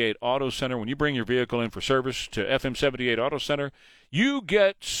 FM 78 Auto Center, when you bring your vehicle in for service to FM 78 Auto Center, you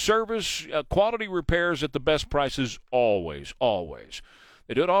get service, quality repairs at the best prices always, always.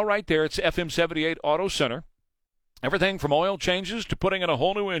 They do it all right there. It's FM 78 Auto Center. Everything from oil changes to putting in a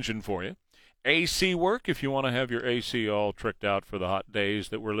whole new engine for you. AC work, if you want to have your AC all tricked out for the hot days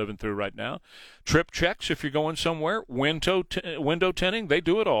that we're living through right now. Trip checks if you're going somewhere. Window tinting, they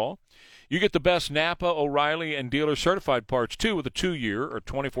do it all. You get the best Napa, O'Reilly, and dealer certified parts, too, with a 2-year or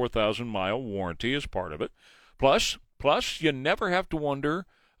 24,000-mile warranty as part of it. Plus, you never have to wonder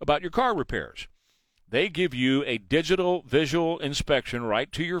about your car repairs. They give you a digital visual inspection right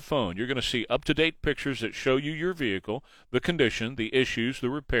to your phone. You're going to see up-to-date pictures that show you your vehicle, the condition, the issues, the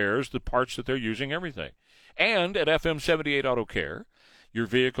repairs, the parts that they're using, everything. And at FM 78 Auto Care, your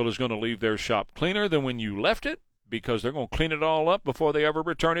vehicle is going to leave their shop cleaner than when you left it because they're going to clean it all up before they ever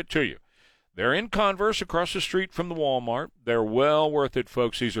return it to you. They're in Converse across the street from the Walmart. They're well worth it,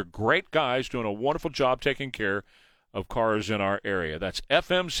 folks. These are great guys doing a wonderful job taking care of cars in our area. That's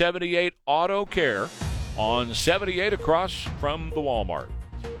FM 78 Auto Care on 78 across from the Walmart.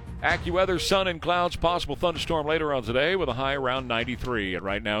 AccuWeather, sun and clouds, possible thunderstorm later on today with a high around 93. And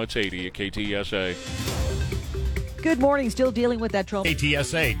right now it's 80 at KTSA. Good morning. Still dealing with that trouble.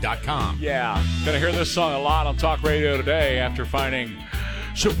 KTSA.com. Yeah. Going to hear this song a lot on talk radio today after finding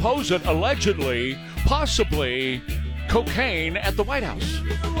supposed, allegedly, possibly cocaine at the White House.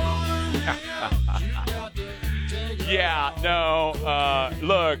 Yeah, no,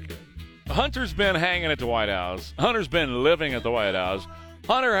 look, Hunter's been hanging at the White House. Hunter's been living at the White House.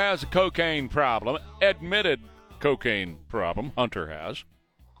 Hunter has a cocaine problem, admitted cocaine problem, Hunter has.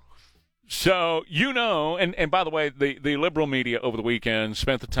 So, and by the way, the liberal media over the weekend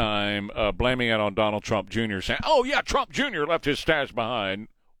spent the time blaming it on Donald Trump Jr., saying, oh, yeah, Trump Jr. left his stash behind.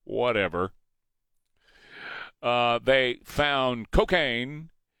 Whatever. They found cocaine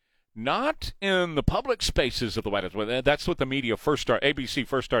not in the public spaces of the White House. That's what the media first started, ABC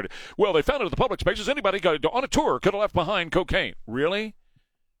first started. Well, they found it in the public spaces. Anybody on a tour could have left behind cocaine. Really?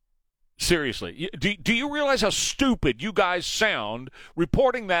 Seriously. Do you realize how stupid you guys sound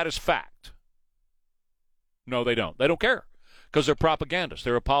reporting that as fact? No, they don't. They don't care because they're propagandists.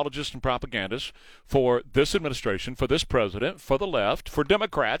 They're apologists and propagandists for this administration, for this president, for the left, for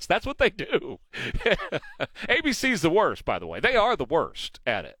Democrats. That's what they do. ABC's the worst, by the way. They are the worst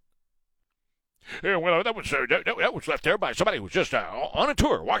at it. Yeah, well, that was left there by somebody who was just on a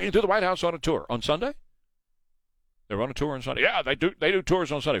tour, walking through the White House on a tour on Sunday. They were on a tour on Sunday. Yeah, they do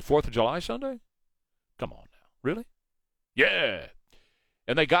tours on Sunday. 4th of July Sunday. Come on now, really? Yeah.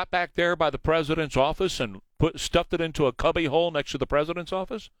 And they got back there by the president's office and stuffed it into a cubby hole next to the president's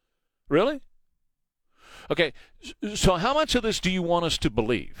office. Really? Okay, so how much of this do you want us to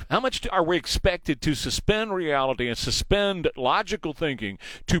believe? How much are we expected to suspend reality and suspend logical thinking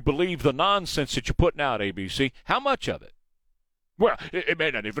to believe the nonsense that you're putting out, ABC? How much of it? Well, it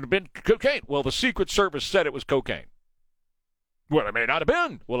may not even have been cocaine. Well, the Secret Service said it was cocaine. Well, it may not have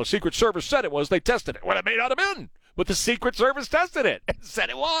been. Well, the Secret Service said it was. They tested it. Well, it may not have been. But the Secret Service tested it and said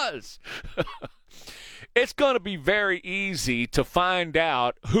it was. It's going to be very easy to find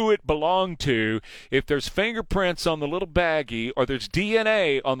out who it belonged to. If there's fingerprints on the little baggie or there's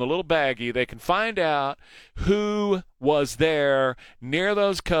DNA on the little baggie, they can find out who was there near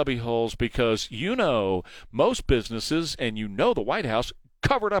those cubby holes because you know most businesses and you know the White House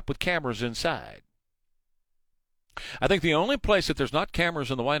covered up with cameras inside. I think the only place that there's not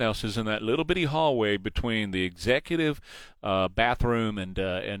cameras in the White House is in that little bitty hallway between the executive bathroom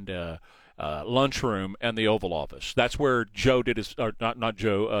and lunchroom and the Oval Office. That's where Joe did his, or not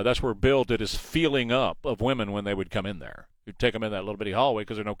Joe, that's where Bill did his feeling up of women when they would come in there. You'd take them in that little bitty hallway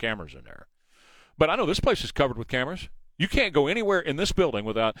because there are no cameras in there. But I know this place is covered with cameras. You can't go anywhere in this building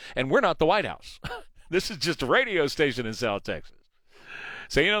without, and we're not the White House. This is just a radio station in South Texas.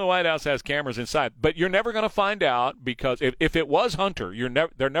 So, you know, the White House has cameras inside, but you're never going to find out because if it was Hunter,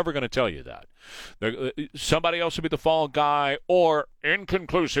 they're never going to tell you that. Somebody else would be the fall guy, or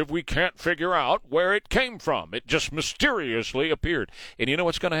inconclusive, we can't figure out where it came from. It just mysteriously appeared. And you know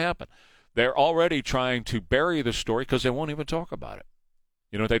what's going to happen? They're already trying to bury the story because they won't even talk about it.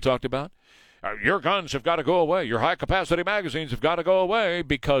 You know what they talked about? Your guns have got to go away. Your high-capacity magazines have got to go away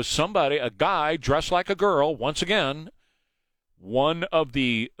because a guy dressed like a girl, once again, one of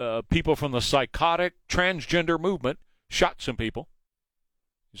the people from the psychotic transgender movement shot some people.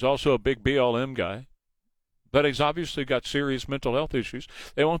 He's also a big BLM guy, but he's obviously got serious mental health issues.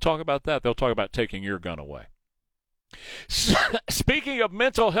 They won't talk about that. They'll talk about taking your gun away. Speaking of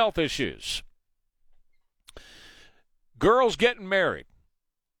mental health issues, girls getting married.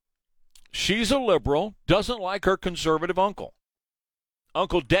 She's a liberal, doesn't like her conservative uncle,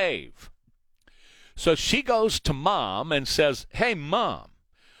 Uncle Dave. So she goes to Mom and says, hey, Mom,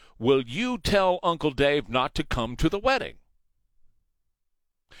 will you tell Uncle Dave not to come to the wedding?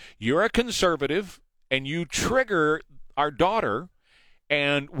 You're a conservative, and you trigger our daughter,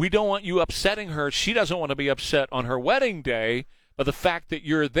 and we don't want you upsetting her. She doesn't want to be upset on her wedding day by the fact that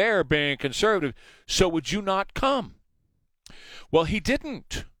you're there being conservative. So would you not come? Well, he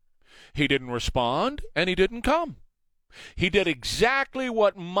didn't. He didn't respond, and he didn't come. He did exactly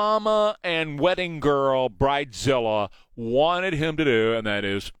what Mama and wedding girl Bridezilla wanted him to do, and that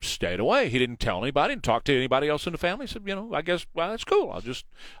is stayed away. He didn't tell anybody, didn't talk to anybody else in the family. He said, I guess, well, that's cool.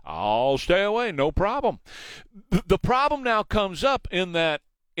 I'll stay away, no problem. The problem now comes up in that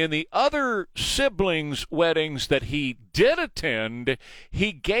in the other siblings' weddings that he did attend,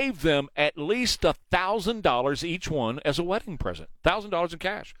 he gave them at least $1,000 each one as a wedding present. $1,000 in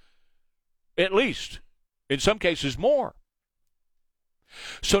cash. At least. In some cases, more.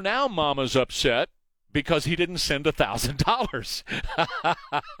 So now Mama's upset because he didn't send $1,000.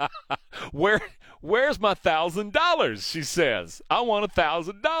 Where's my $1,000? She says. I want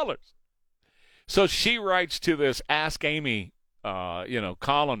 $1,000. So she writes to this Ask Amy,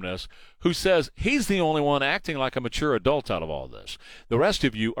 columnist who says he's the only one acting like a mature adult out of all this. The rest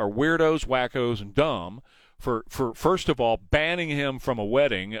of you are weirdos, wackos, and dumb for first of all banning him from a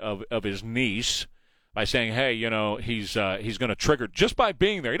wedding of his niece. By saying, hey, he's going to trigger just by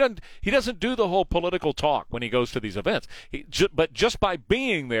being there. He doesn't do the whole political talk when he goes to these events. But just by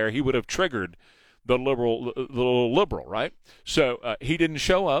being there, he would have triggered the liberal, right? So he didn't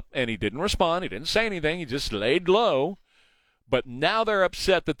show up and he didn't respond. He didn't say anything. He just laid low. But now they're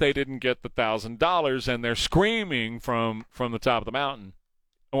upset that they didn't get the $1,000 and they're screaming from the top of the mountain.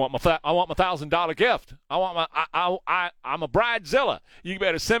 I want my $1,000 gift. I'm a bridezilla. You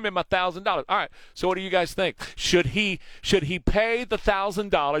better send me my $1,000. All right. So what do you guys think? Should he pay the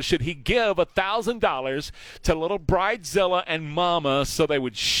 $1,000? Should he give $1,000 to little bridezilla and Mama so they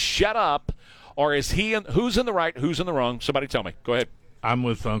would shut up? Or is who's in the right? Who's in the wrong? Somebody tell me. Go ahead. I'm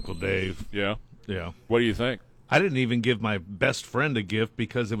with Uncle Dave. Yeah. Yeah. What do you think? I didn't even give my best friend a gift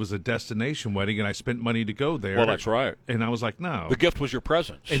because it was a destination wedding and I spent money to go there. Well, that's right. And I was like, no. The gift was your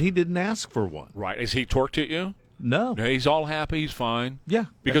presents. And he didn't ask for one. Right. Is he torqued at you? No. He's all happy. He's fine. Yeah.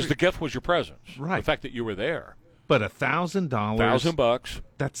 Because the gift was your presents. Right. The fact that you were there. But $1,000. $1,000.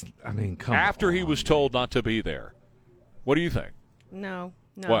 That's, I mean, come on. After he was told not to be there. What do you think? No.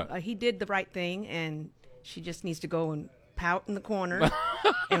 What? He did the right thing, and she just needs to go and pout in the corner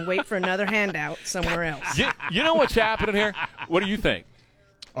and wait for another handout somewhere else. You know what's happening here? What do you think?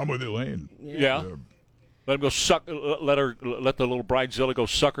 I'm with Elaine. Yeah. Let him go suck. Let the little bridezilla go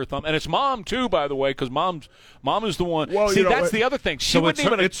suck her thumb, and it's mom too, by the way, because mom is the one. Well, see, that's the other thing. She So wouldn't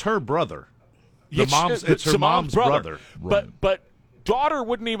even. it's her brother. It's her mom's brother. Right. But daughter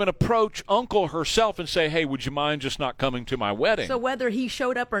wouldn't even approach uncle herself and say, "Hey, would you mind just not coming to my wedding?" So whether he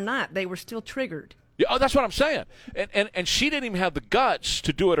showed up or not, they were still triggered. Yeah, oh, that's what I'm saying. And she didn't even have the guts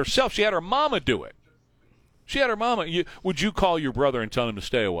to do it herself. She had her mama do it. She had her mama. Would you call your brother and tell him to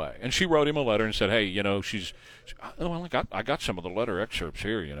stay away? And she wrote him a letter and said, "Hey, I got some of the letter excerpts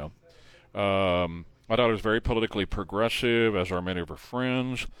here. My daughter is very politically progressive, as are many of her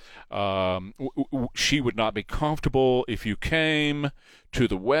friends. She would not be comfortable if you came to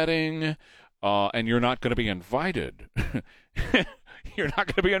the wedding, and you're not going to be invited." You're not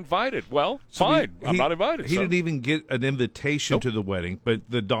going to be invited. Well, so fine. I'm not invited. He didn't even get an invitation to the wedding, but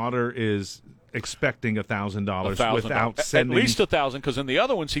the daughter is expecting $1,000 without sending at least $1,000, because in the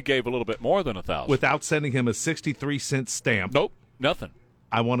other ones he gave a little bit more than $1,000 without sending him a 63-cent stamp. Nope, nothing.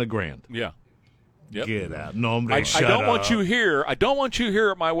 I want $1,000. Yeah. Yep. Get out. No, I don't want you here. I don't want you here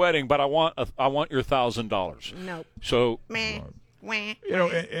at my wedding, but I want your $1,000. Nope. So,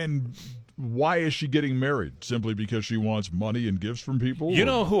 and why is she getting married? Simply because she wants money and gifts from people? You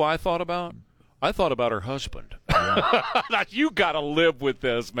know who I thought about? I thought about her husband. You got to live with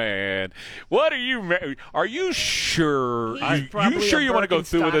this, man. What are you sure? You sure you want to go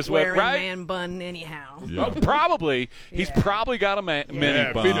through with this, right? Man bun, anyhow. Yeah. Oh, probably. He's probably got a mini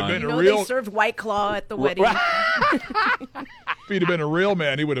bun. If he'd have been They served White Claw at the wedding. If he'd have been a real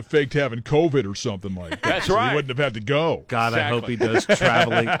man, he would have faked having COVID or something like that. That's so right. He wouldn't have had to go. God, Exactly. I hope he does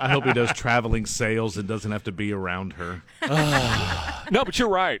traveling. I hope he does traveling sales and doesn't have to be around her. No, but you're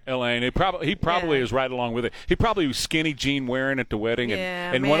right, Elaine. He probably is right along with it. He probably was skinny jean wearing at the wedding,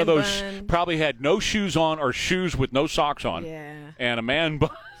 and one of those bun. probably had no shoes on or shoes with no socks on, and a man bun.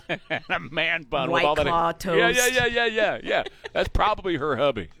 And a man bun White with all that. Claw toast. Yeah. That's probably her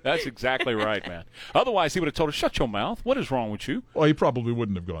hubby. That's exactly right, man. Otherwise, he would have told her, "Shut your mouth. What is wrong with you?" Well, he probably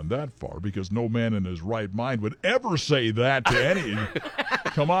wouldn't have gone that far, because no man in his right mind would ever say that to any.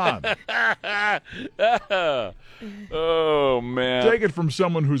 Come on. Oh, man. Take it from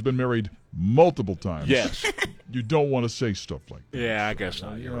someone who's been married multiple times. Yes. You don't want to say stuff like that. Yeah, I guess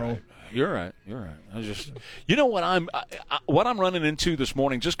not. You're right. You're right. I just, what I'm running into this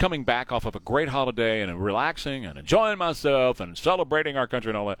morning, just coming back off of a great holiday and relaxing and enjoying myself and celebrating our country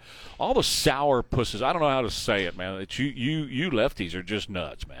and all that. All the sour pusses. I don't know how to say it, man. That you lefties are just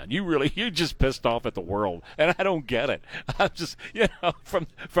nuts, man. You just pissed off at the world, and I don't get it. I'm just, from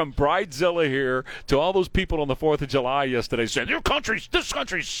Bridezilla here to all those people on the 4th of July yesterday saying, this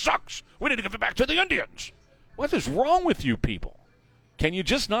country sucks. We need to give it back to the Indians. What is wrong with you people? Can you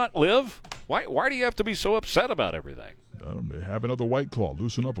just not live? Why do you have to be so upset about everything? Have another White Claw.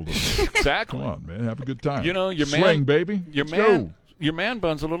 Loosen up a little bit. Exactly. Come on, man. Have a good time. Your Sling, man, baby. Your man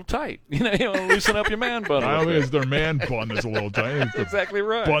bun's a little tight. You want to loosen up your man bun. I don't think it's their man bun that's a little tight. It's the exactly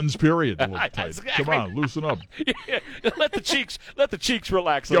right. Buns, period, a little tight. Exactly. Come on, loosen up. Yeah. Let the cheeks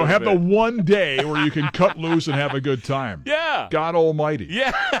relax a little Have bit. the one day where you can cut loose and have a good time. Yeah. God almighty.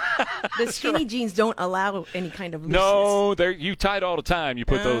 Yeah. The skinny jeans don't allow any kind of looseness. No, you tight all the time. You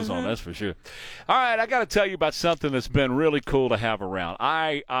put those on, that's for sure. All right, I got to tell you about something that's been really cool to have around.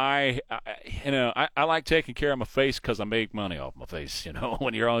 I like taking care of my face because I make money off my face.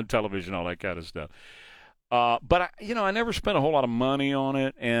 When you're on television, all that kind of stuff. But I never spent a whole lot of money on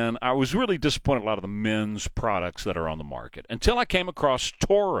it, and I was really disappointed in a lot of the men's products that are on the market until I came across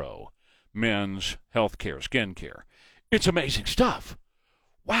Toro men's healthcare, skincare. It's amazing stuff.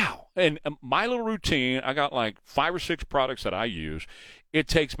 Wow. And my little routine, I got like 5 or 6 products that I use. It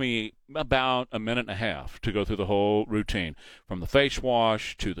takes me about a minute and a half to go through the whole routine, from the face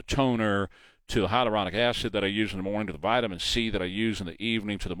wash to the toner to the hyaluronic acid that I use in the morning to the vitamin C that I use in the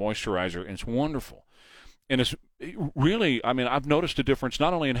evening to the moisturizer. And it's wonderful. And it's really, I've noticed a difference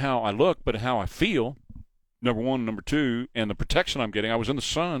not only in how I look, but in how I feel. Number one, number two, and the protection I'm getting. I was in the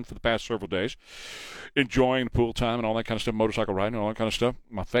sun for the past several days, enjoying the pool time and all that kind of stuff, motorcycle riding and all that kind of stuff.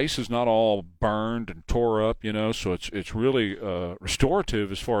 My face is not all burned and tore up, so it's really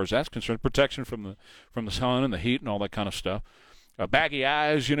restorative as far as that's concerned. Protection from the sun and the heat and all that kind of stuff. baggy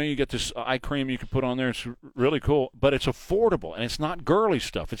eyes, you get this eye cream you can put on there. It's really cool, but it's affordable, and it's not girly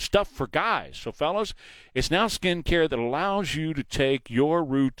stuff. It's stuff for guys. So, fellas, it's now skincare that allows you to take your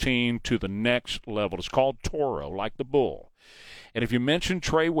routine to the next level. It's called Toro, like the bull. And if you mention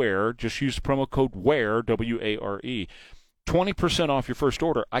Trey Ware, just use the promo code WARE, W-A-R-E, 20% off your first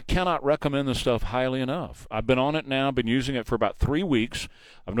order. I cannot recommend this stuff highly enough. I've been on it now, been using it for about 3 weeks.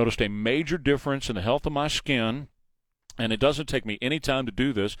 I've noticed a major difference in the health of my skin. And it doesn't take me any time to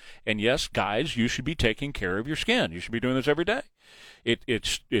do this. And yes, guys, you should be taking care of your skin. You should be doing this every day.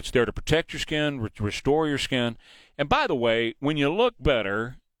 It's there to protect your skin, restore your skin. And by the way, when you look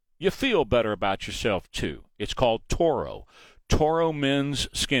better, you feel better about yourself too. It's called Toro. Toro Men's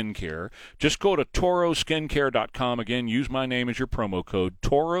Skincare. Just go to toroskincare.com. Again, use my name as your promo code,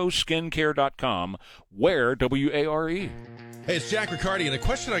 toroskincare.com, WARE, W-A-R-E. Hey, it's Jack Riccardi, and a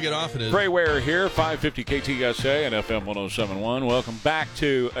question I get often is... Trey Ware here, 550 KTSA and FM 107.1. Welcome back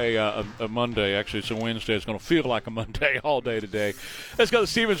to a Monday. Actually, it's a Wednesday. It's going to feel like a Monday all day today. Let's go to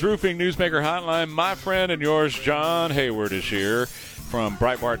Stevens Roofing Newsmaker Hotline. My friend and yours, John Hayward, is here from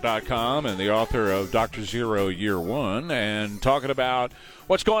Breitbart.com and the author of Dr. Zero Year One, and talking about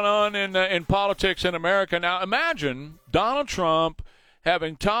what's going on in politics in America. Now, imagine Donald Trump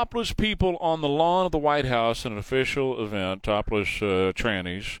having topless people on the lawn of the White House in an official event, topless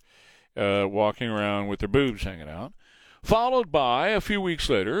trannies walking around with their boobs hanging out, followed by, a few weeks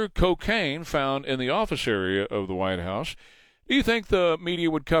later, cocaine found in the office area of the White House. Do you think the media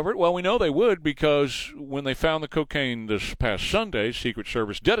would cover it? Well, we know they would, because when they found the cocaine this past Sunday, Secret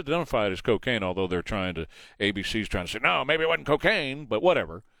Service did identify it as cocaine, although ABC's trying to say, no, maybe it wasn't cocaine, but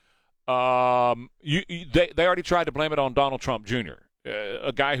whatever. They already tried to blame it on Donald Trump Jr.,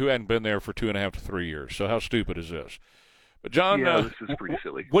 a guy who hadn't been there for 2.5 to 3 years. So how stupid is this? But John, this is pretty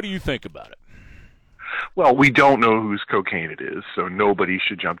silly. What do you think about it? Well, we don't know whose cocaine it is, so nobody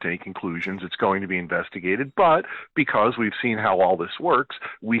should jump to any conclusions. It's going to be investigated, but because we've seen how all this works,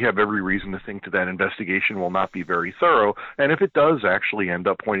 we have every reason to think that investigation will not be very thorough, and if it does actually end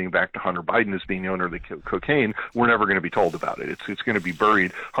up pointing back to Hunter Biden as being the owner of the cocaine, we're never going to be told about it. It's going to be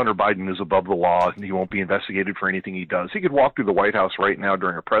buried. Hunter Biden is above the law, and he won't be investigated for anything he does. He could walk through the White House right now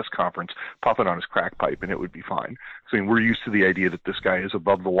during a press conference, puffing on his crack pipe, and it would be fine. So we're used to the idea that this guy is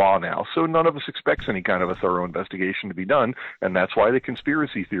above the law now, so none of us expects any kind of a thorough investigation to be done, and that's why the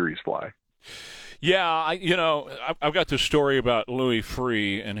conspiracy theories fly. Yeah, I've got this story about Louis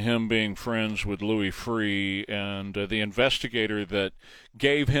Freeh and him being friends with Louis Freeh, and the investigator that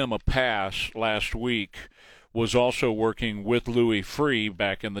gave him a pass last week was also working with Louis Freeh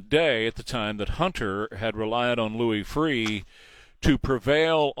back in the day, at the time that Hunter had relied on Louis Freeh to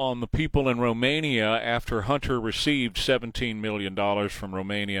prevail on the people in Romania after Hunter received $17 million from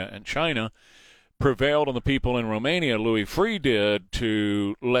Romania and China. Prevailed on the people in Romania, Louis Freeh did,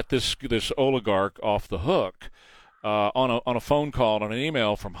 to let this oligarch off the hook on a phone call and an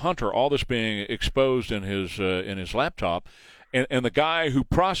email from Hunter. All this being exposed in his laptop, and the guy who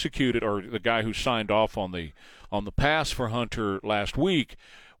prosecuted, or the guy who signed off on the pass for Hunter last week,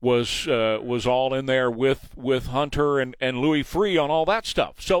 was all in there with Hunter and Louis Freeh on all that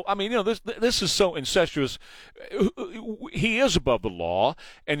stuff. So this is so incestuous. He is above the law,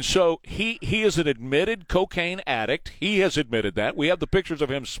 and so he is an admitted cocaine addict. He has admitted that. We have the pictures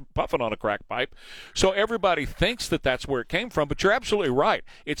of him puffing on a crack pipe. So everybody thinks that that's where it came from. But you're absolutely right.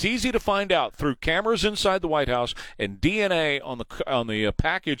 It's easy to find out through cameras inside the White House and DNA on the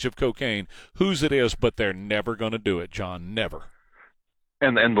package of cocaine whose it is. But they're never going to do it, John. Never.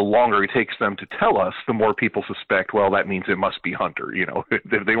 And the longer it takes them to tell us, the more people suspect, well, that means it must be Hunter.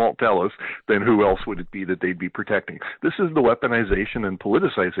 If they won't tell us, then who else would it be that they'd be protecting? This is the weaponization and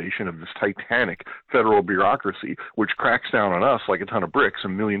politicization of this titanic federal bureaucracy, which cracks down on us like a ton of bricks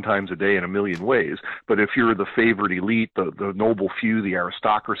 1,000,000 times a day in 1,000,000 ways. But if you're the favored elite, the noble few, the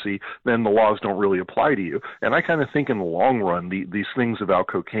aristocracy, then the laws don't really apply to you. And I kind of think in the long run, these things about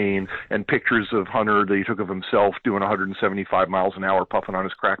cocaine and pictures of Hunter that he took of himself doing 175 miles an hour puffing on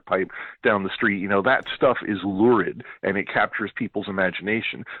his crack pipe down the street, that stuff is lurid and it captures people's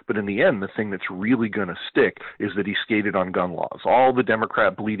imagination. But in the end, the thing that's really going to stick is that he skated on gun laws. All the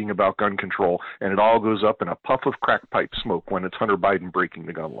Democrat bleating about gun control, and it all goes up in a puff of crack pipe smoke when it's Hunter Biden breaking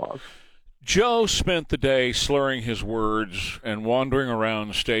the gun laws. Joe spent the day slurring his words and wandering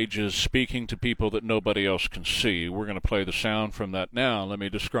around stages speaking to people that nobody else can see. We're going to play the sound from that now. Let me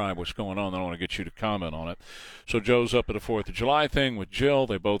describe what's going on, then I want to get you to comment on it. So Joe's up at a 4th of July thing with Jill.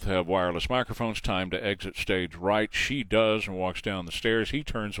 They both have wireless microphones. Time to exit stage right. She does and walks down the stairs. He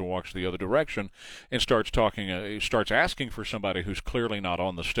turns and walks the other direction and starts talking. Starts asking for somebody who's clearly not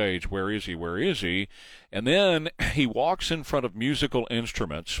on the stage. Where is he? Where is he? And then he walks in front of musical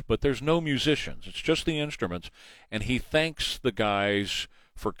instruments, but there's no musicians. It's just the instruments, and he thanks the guys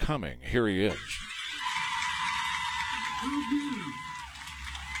for coming. Here he is.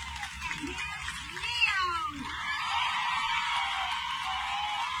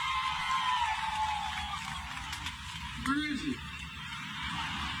 Where is he?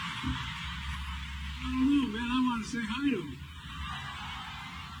 I don't know, man. I want to say hi to him.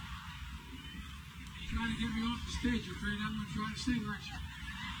 Trying to get me off the stage. You're afraid I'm going to try to sing, aren't you?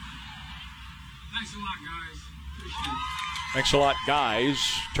 Thanks a lot, guys. Appreciate it. Thanks a lot,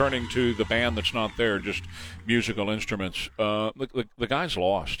 guys. Turning to the band that's not there, just musical instruments. The guy's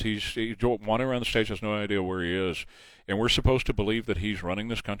lost. He's wandering around the stage, has no idea where he is. And we're supposed to believe that he's running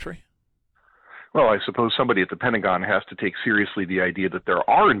this country? Well, I suppose somebody at the Pentagon has to take seriously the idea that there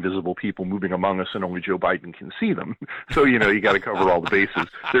are invisible people moving among us and only Joe Biden can see them. So, you got to cover all the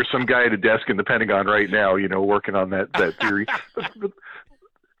bases. There's some guy at a desk in the Pentagon right now, working on that theory.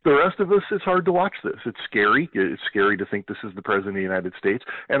 But the rest of us, it's hard to watch this. It's scary. It's scary to think this is the President of the United States.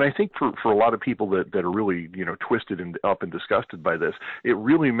 And I think for a lot of people that are really, twisted and up and disgusted by this, it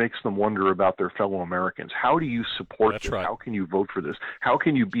really makes them wonder about their fellow Americans. How do you support this? Right. How can you vote for this? How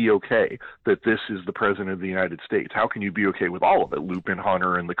can you be okay that this is the President of the United States? How can you be okay with all of it, Lupin,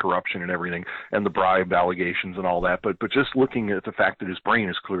 Hunter, and the corruption and everything, and the bribe allegations and all that? But just looking at the fact that his brain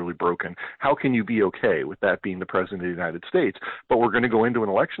is clearly broken, how can you be okay with that being the President of the United States? But we're going to go into an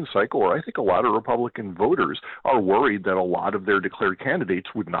election cycle where I think a lot of Republican voters are worried that a lot of their declared candidates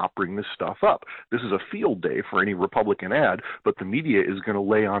would not bring this stuff up. This is a field day for any Republican ad, but the media is going to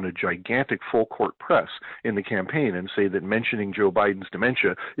lay on a gigantic full-court press in the campaign and say that mentioning Joe Biden's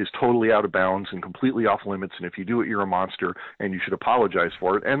dementia is totally out of bounds and completely off limits, and if you do it, you're a monster, and you should apologize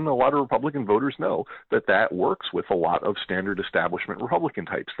for it. And a lot of Republican voters know that that works with a lot of standard establishment Republican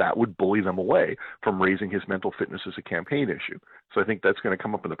types. That would bully them away from raising his mental fitness as a campaign issue. So I think that's going to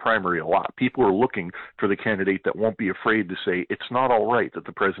come up in the primary a lot. People are looking for the candidate that won't be afraid to say it's not all right that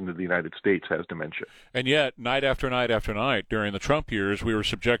the President of the United States has dementia. And yet, night after night after night, during the Trump years, we were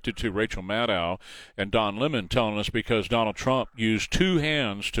subjected to Rachel Maddow and Don Lemon telling us because Donald Trump used 2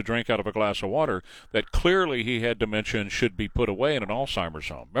 hands to drink out of a glass of water that clearly he had dementia and should be put away in an Alzheimer's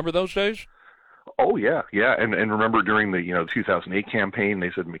home. Remember those days? Oh, yeah. And remember during the 2008 campaign,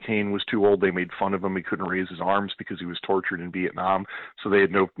 they said McCain was too old. They made fun of him. He couldn't raise his arms because he was tortured in Vietnam. So they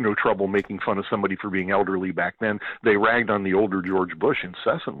had no trouble making fun of somebody for being elderly back then. They ragged on the older George Bush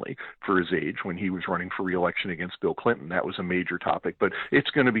incessantly for his age when he was running for re-election against Bill Clinton. That was a major topic. But it's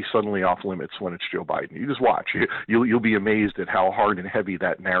going to be suddenly off limits when it's Joe Biden. You just watch. You'll be amazed at how hard and heavy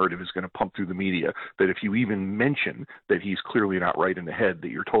that narrative is going to pump through the media, that if you even mention that he's clearly not right in the head, that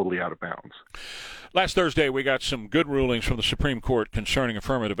you're totally out of bounds. Last Thursday, we got some good rulings from the Supreme Court concerning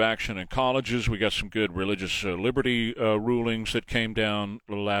affirmative action in colleges. We got some good religious liberty rulings that came down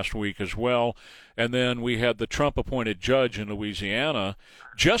last week as well. And then we had the Trump-appointed judge in Louisiana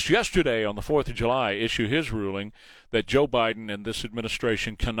just yesterday on the 4th of July issue his ruling that Joe Biden and this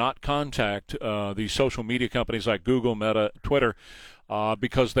administration cannot contact these social media companies like Google, Meta, Twitter,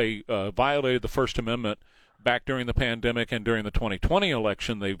 because they violated the First Amendment back during the pandemic and during the 2020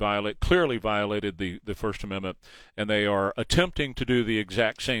 election. They clearly violated the First Amendment, and they are attempting to do the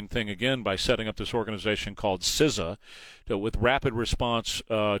exact same thing again by setting up this organization called CISA with rapid response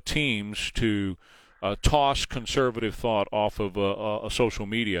teams to toss conservative thought off of social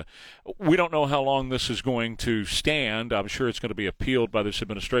media. We don't know how long this is going to stand. I'm sure it's going to be appealed by this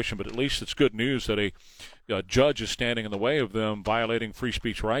administration, but at least it's good news that a judge is standing in the way of them violating free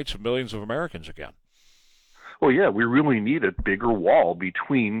speech rights of millions of Americans again. Well, yeah, we really need a bigger wall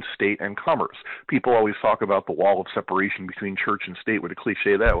between state and commerce. People always talk about the wall of separation between church and state, what a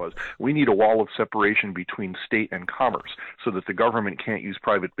cliche that was. We need a wall of separation between state and commerce so that the government can't use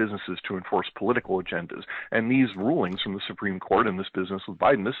private businesses to enforce political agendas. And these rulings from the Supreme Court and this business with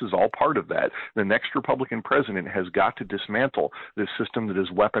Biden, this is all part of that. The next Republican president has got to dismantle this system that has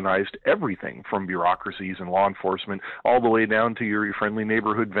weaponized everything from bureaucracies and law enforcement all the way down to your friendly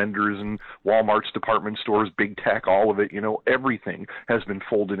neighborhood vendors and Walmart's, department stores, big big tech, all of it, everything has been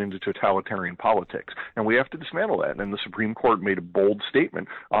folded into totalitarian politics. And we have to dismantle that. And the Supreme Court made a bold statement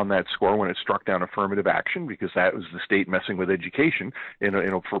on that score when it struck down affirmative action, because that was the state messing with education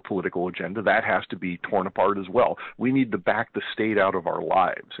for political agenda. That has to be torn apart as well. We need to back the state out of our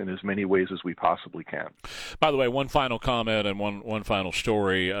lives in as many ways as we possibly can. By the way, one final comment and one final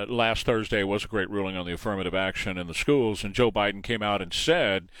story. Last Thursday was a great ruling on the affirmative action in the schools, and Joe Biden came out and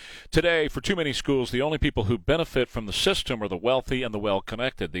said, today, for too many schools, the only people who benefit from the system are the wealthy and the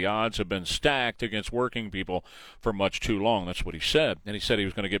well-connected. The odds have been stacked against working people for much too long. That's what he said. And he said he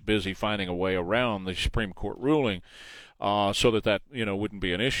was going to get busy finding a way around the Supreme Court ruling so that wouldn't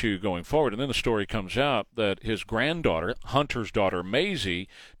be an issue going forward. And then the story comes out that his granddaughter, Hunter's daughter, Maisie,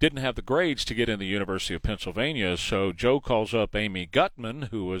 didn't have the grades to get in the University of Pennsylvania. So Joe calls up Amy Gutmann,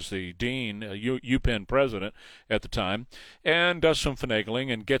 who was the dean, UPenn president at the time, and does some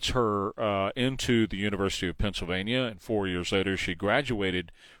finagling and gets her into the University of Pennsylvania. And 4 years later, she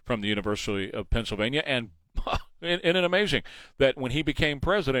graduated from the University of Pennsylvania, and isn't it amazing that when he became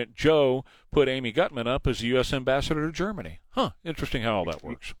president, Joe put Amy Gutmann up as the U.S. ambassador to Germany? Interesting how all that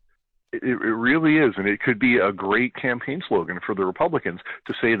works. It really is, and it could be a great campaign slogan for the Republicans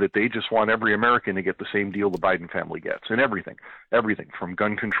to say that they just want every American to get the same deal the Biden family gets, and everything from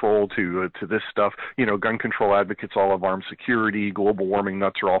gun control to this stuff. Gun control advocates all have armed security. Global warming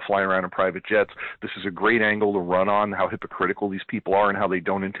nuts are all flying around in private jets. This is a great angle to run on, how hypocritical these people are and how they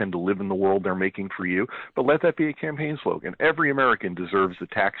don't intend to live in the world they're making for you. But let that be a campaign slogan. Every American deserves the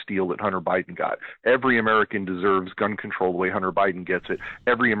tax deal that Hunter Biden got. Every American deserves gun control the way Hunter Biden gets it.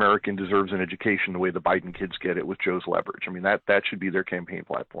 Every American deserves an education the way the Biden kids get it with Joe's leverage. I mean, that should be their campaign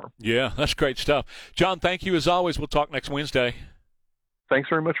platform. Yeah, that's great stuff. John, thank you as always. We'll talk next Wednesday. Thanks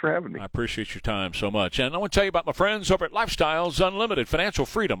very much for having me. I appreciate your time so much. And I want to tell you about my friends over at Lifestyles Unlimited,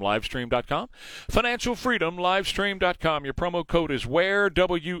 FinancialFreedomLivestream.com. FinancialFreedomLivestream.com. Your promo code is WARE,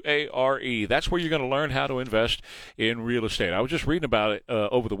 W-A-R-E. That's where you're going to learn how to invest in real estate. I was just reading about it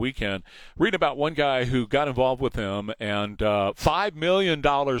over the weekend, reading about one guy who got involved with him, and $5 million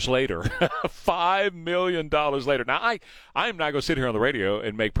later, $5 million later. Now, I am not going to sit here on the radio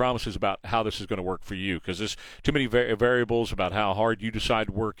and make promises about how this is going to work for you, because there's too many variables about how hard you decide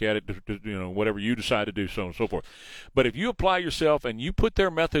to work at it, whatever you decide to do, so on and so forth. But if you apply yourself and you put their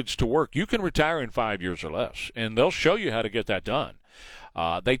methods to work, you can retire in 5 years or less, and they'll show you how to get that done.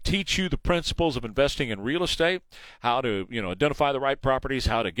 They teach you the principles of investing in real estate, how to identify the right properties,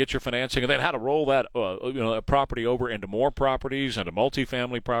 how to get your financing, and then how to roll that a property over into more properties, into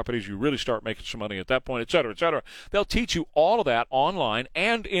multifamily properties. You really start making some money at that point, et cetera, et cetera. They'll teach you all of that online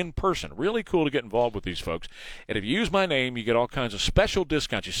and in person. Really cool to get involved with these folks. And if you use my name, you get all kinds of special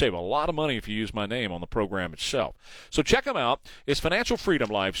discounts. You save a lot of money if you use my name on the program itself. So check them out. It's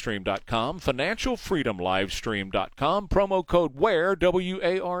FinancialFreedomLivestream.com, FinancialFreedomLivestream.com, promo code WARE,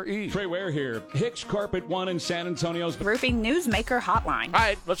 W-A-R-E. Trey Ware here. Hicks Carpet One in San Antonio's Roofing Newsmaker Hotline. All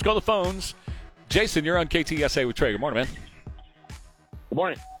right, let's go to the phones. Jason, you're on KTSA with Trey. Good morning, man. Good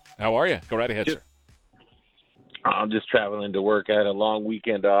morning. How are you? Go right ahead, sir. I'm just traveling to work. I had a long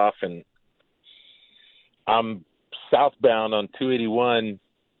weekend off, and I'm southbound on 281,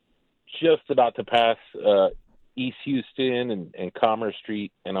 just about to pass East Houston and Commerce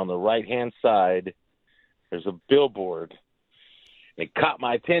Street, and on the right-hand side, there's a billboard. It caught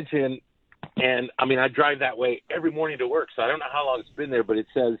my attention, and, I drive that way every morning to work, so I don't know how long it's been there, but it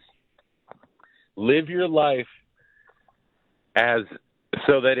says, live your life as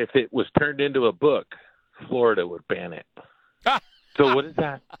so that if it was turned into a book, Florida would ban it. So what is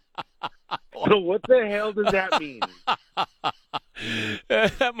that? So what the hell does that mean?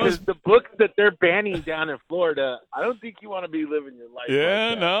 Because the books that they're banning down in Florida, I don't think you want to be living your life. Yeah,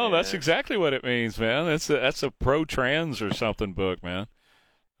 like that, no, man. That's exactly what it means, man. That's a pro-trans or something book, man.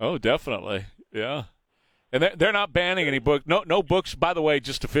 Oh, definitely, yeah. And they're not banning any book. No books. By the way,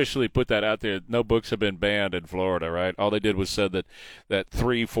 just officially put that out there. No books have been banned in Florida, right? All they did was said that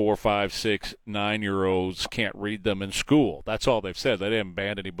 3, 4, 5, 6, 9-year-olds can't read them in school. That's all they've said. They didn't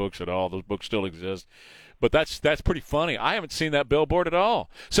ban any books at all. Those books still exist. But that's pretty funny. I haven't seen that billboard at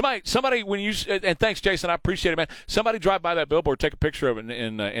all. Somebody, when you and thanks, Jason, I appreciate it, man. Somebody drive by that billboard, take a picture of it,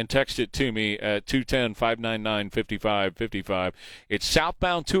 and text it to me at 210-599-5555. It's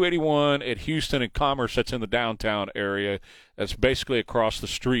southbound 281 at Houston and Commerce. That's in the downtown area. That's basically across the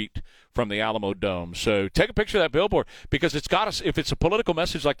street from the Alamo Dome. So take a picture of that billboard, because it's got to. If it's a political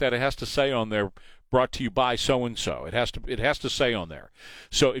message like that, it has to say on there, brought to you by so-and-so. It has to say on there.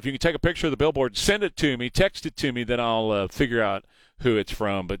 So if you can take a picture of the billboard, send it to me, text it to me, then I'll figure out who it's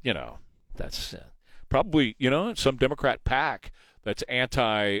from. But, that's probably, some Democrat PAC that's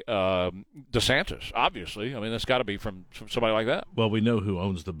anti-DeSantis, obviously. I mean, that's got to be from somebody like that. Well, we know who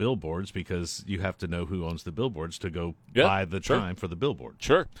owns the billboards because you have to know who owns the billboards to go buy the time for the billboard.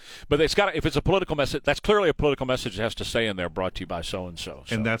 Sure. But if it's a political message, that's clearly a political message that has to say in there, brought to you by so-and-so.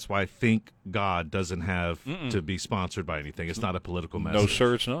 And that's why Think God doesn't have to be sponsored by anything. It's not a political message. No,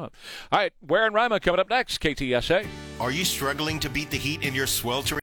 sir, it's not. All right, Ware and Rima coming up next, KTSA. Are you struggling to beat the heat in your sweltering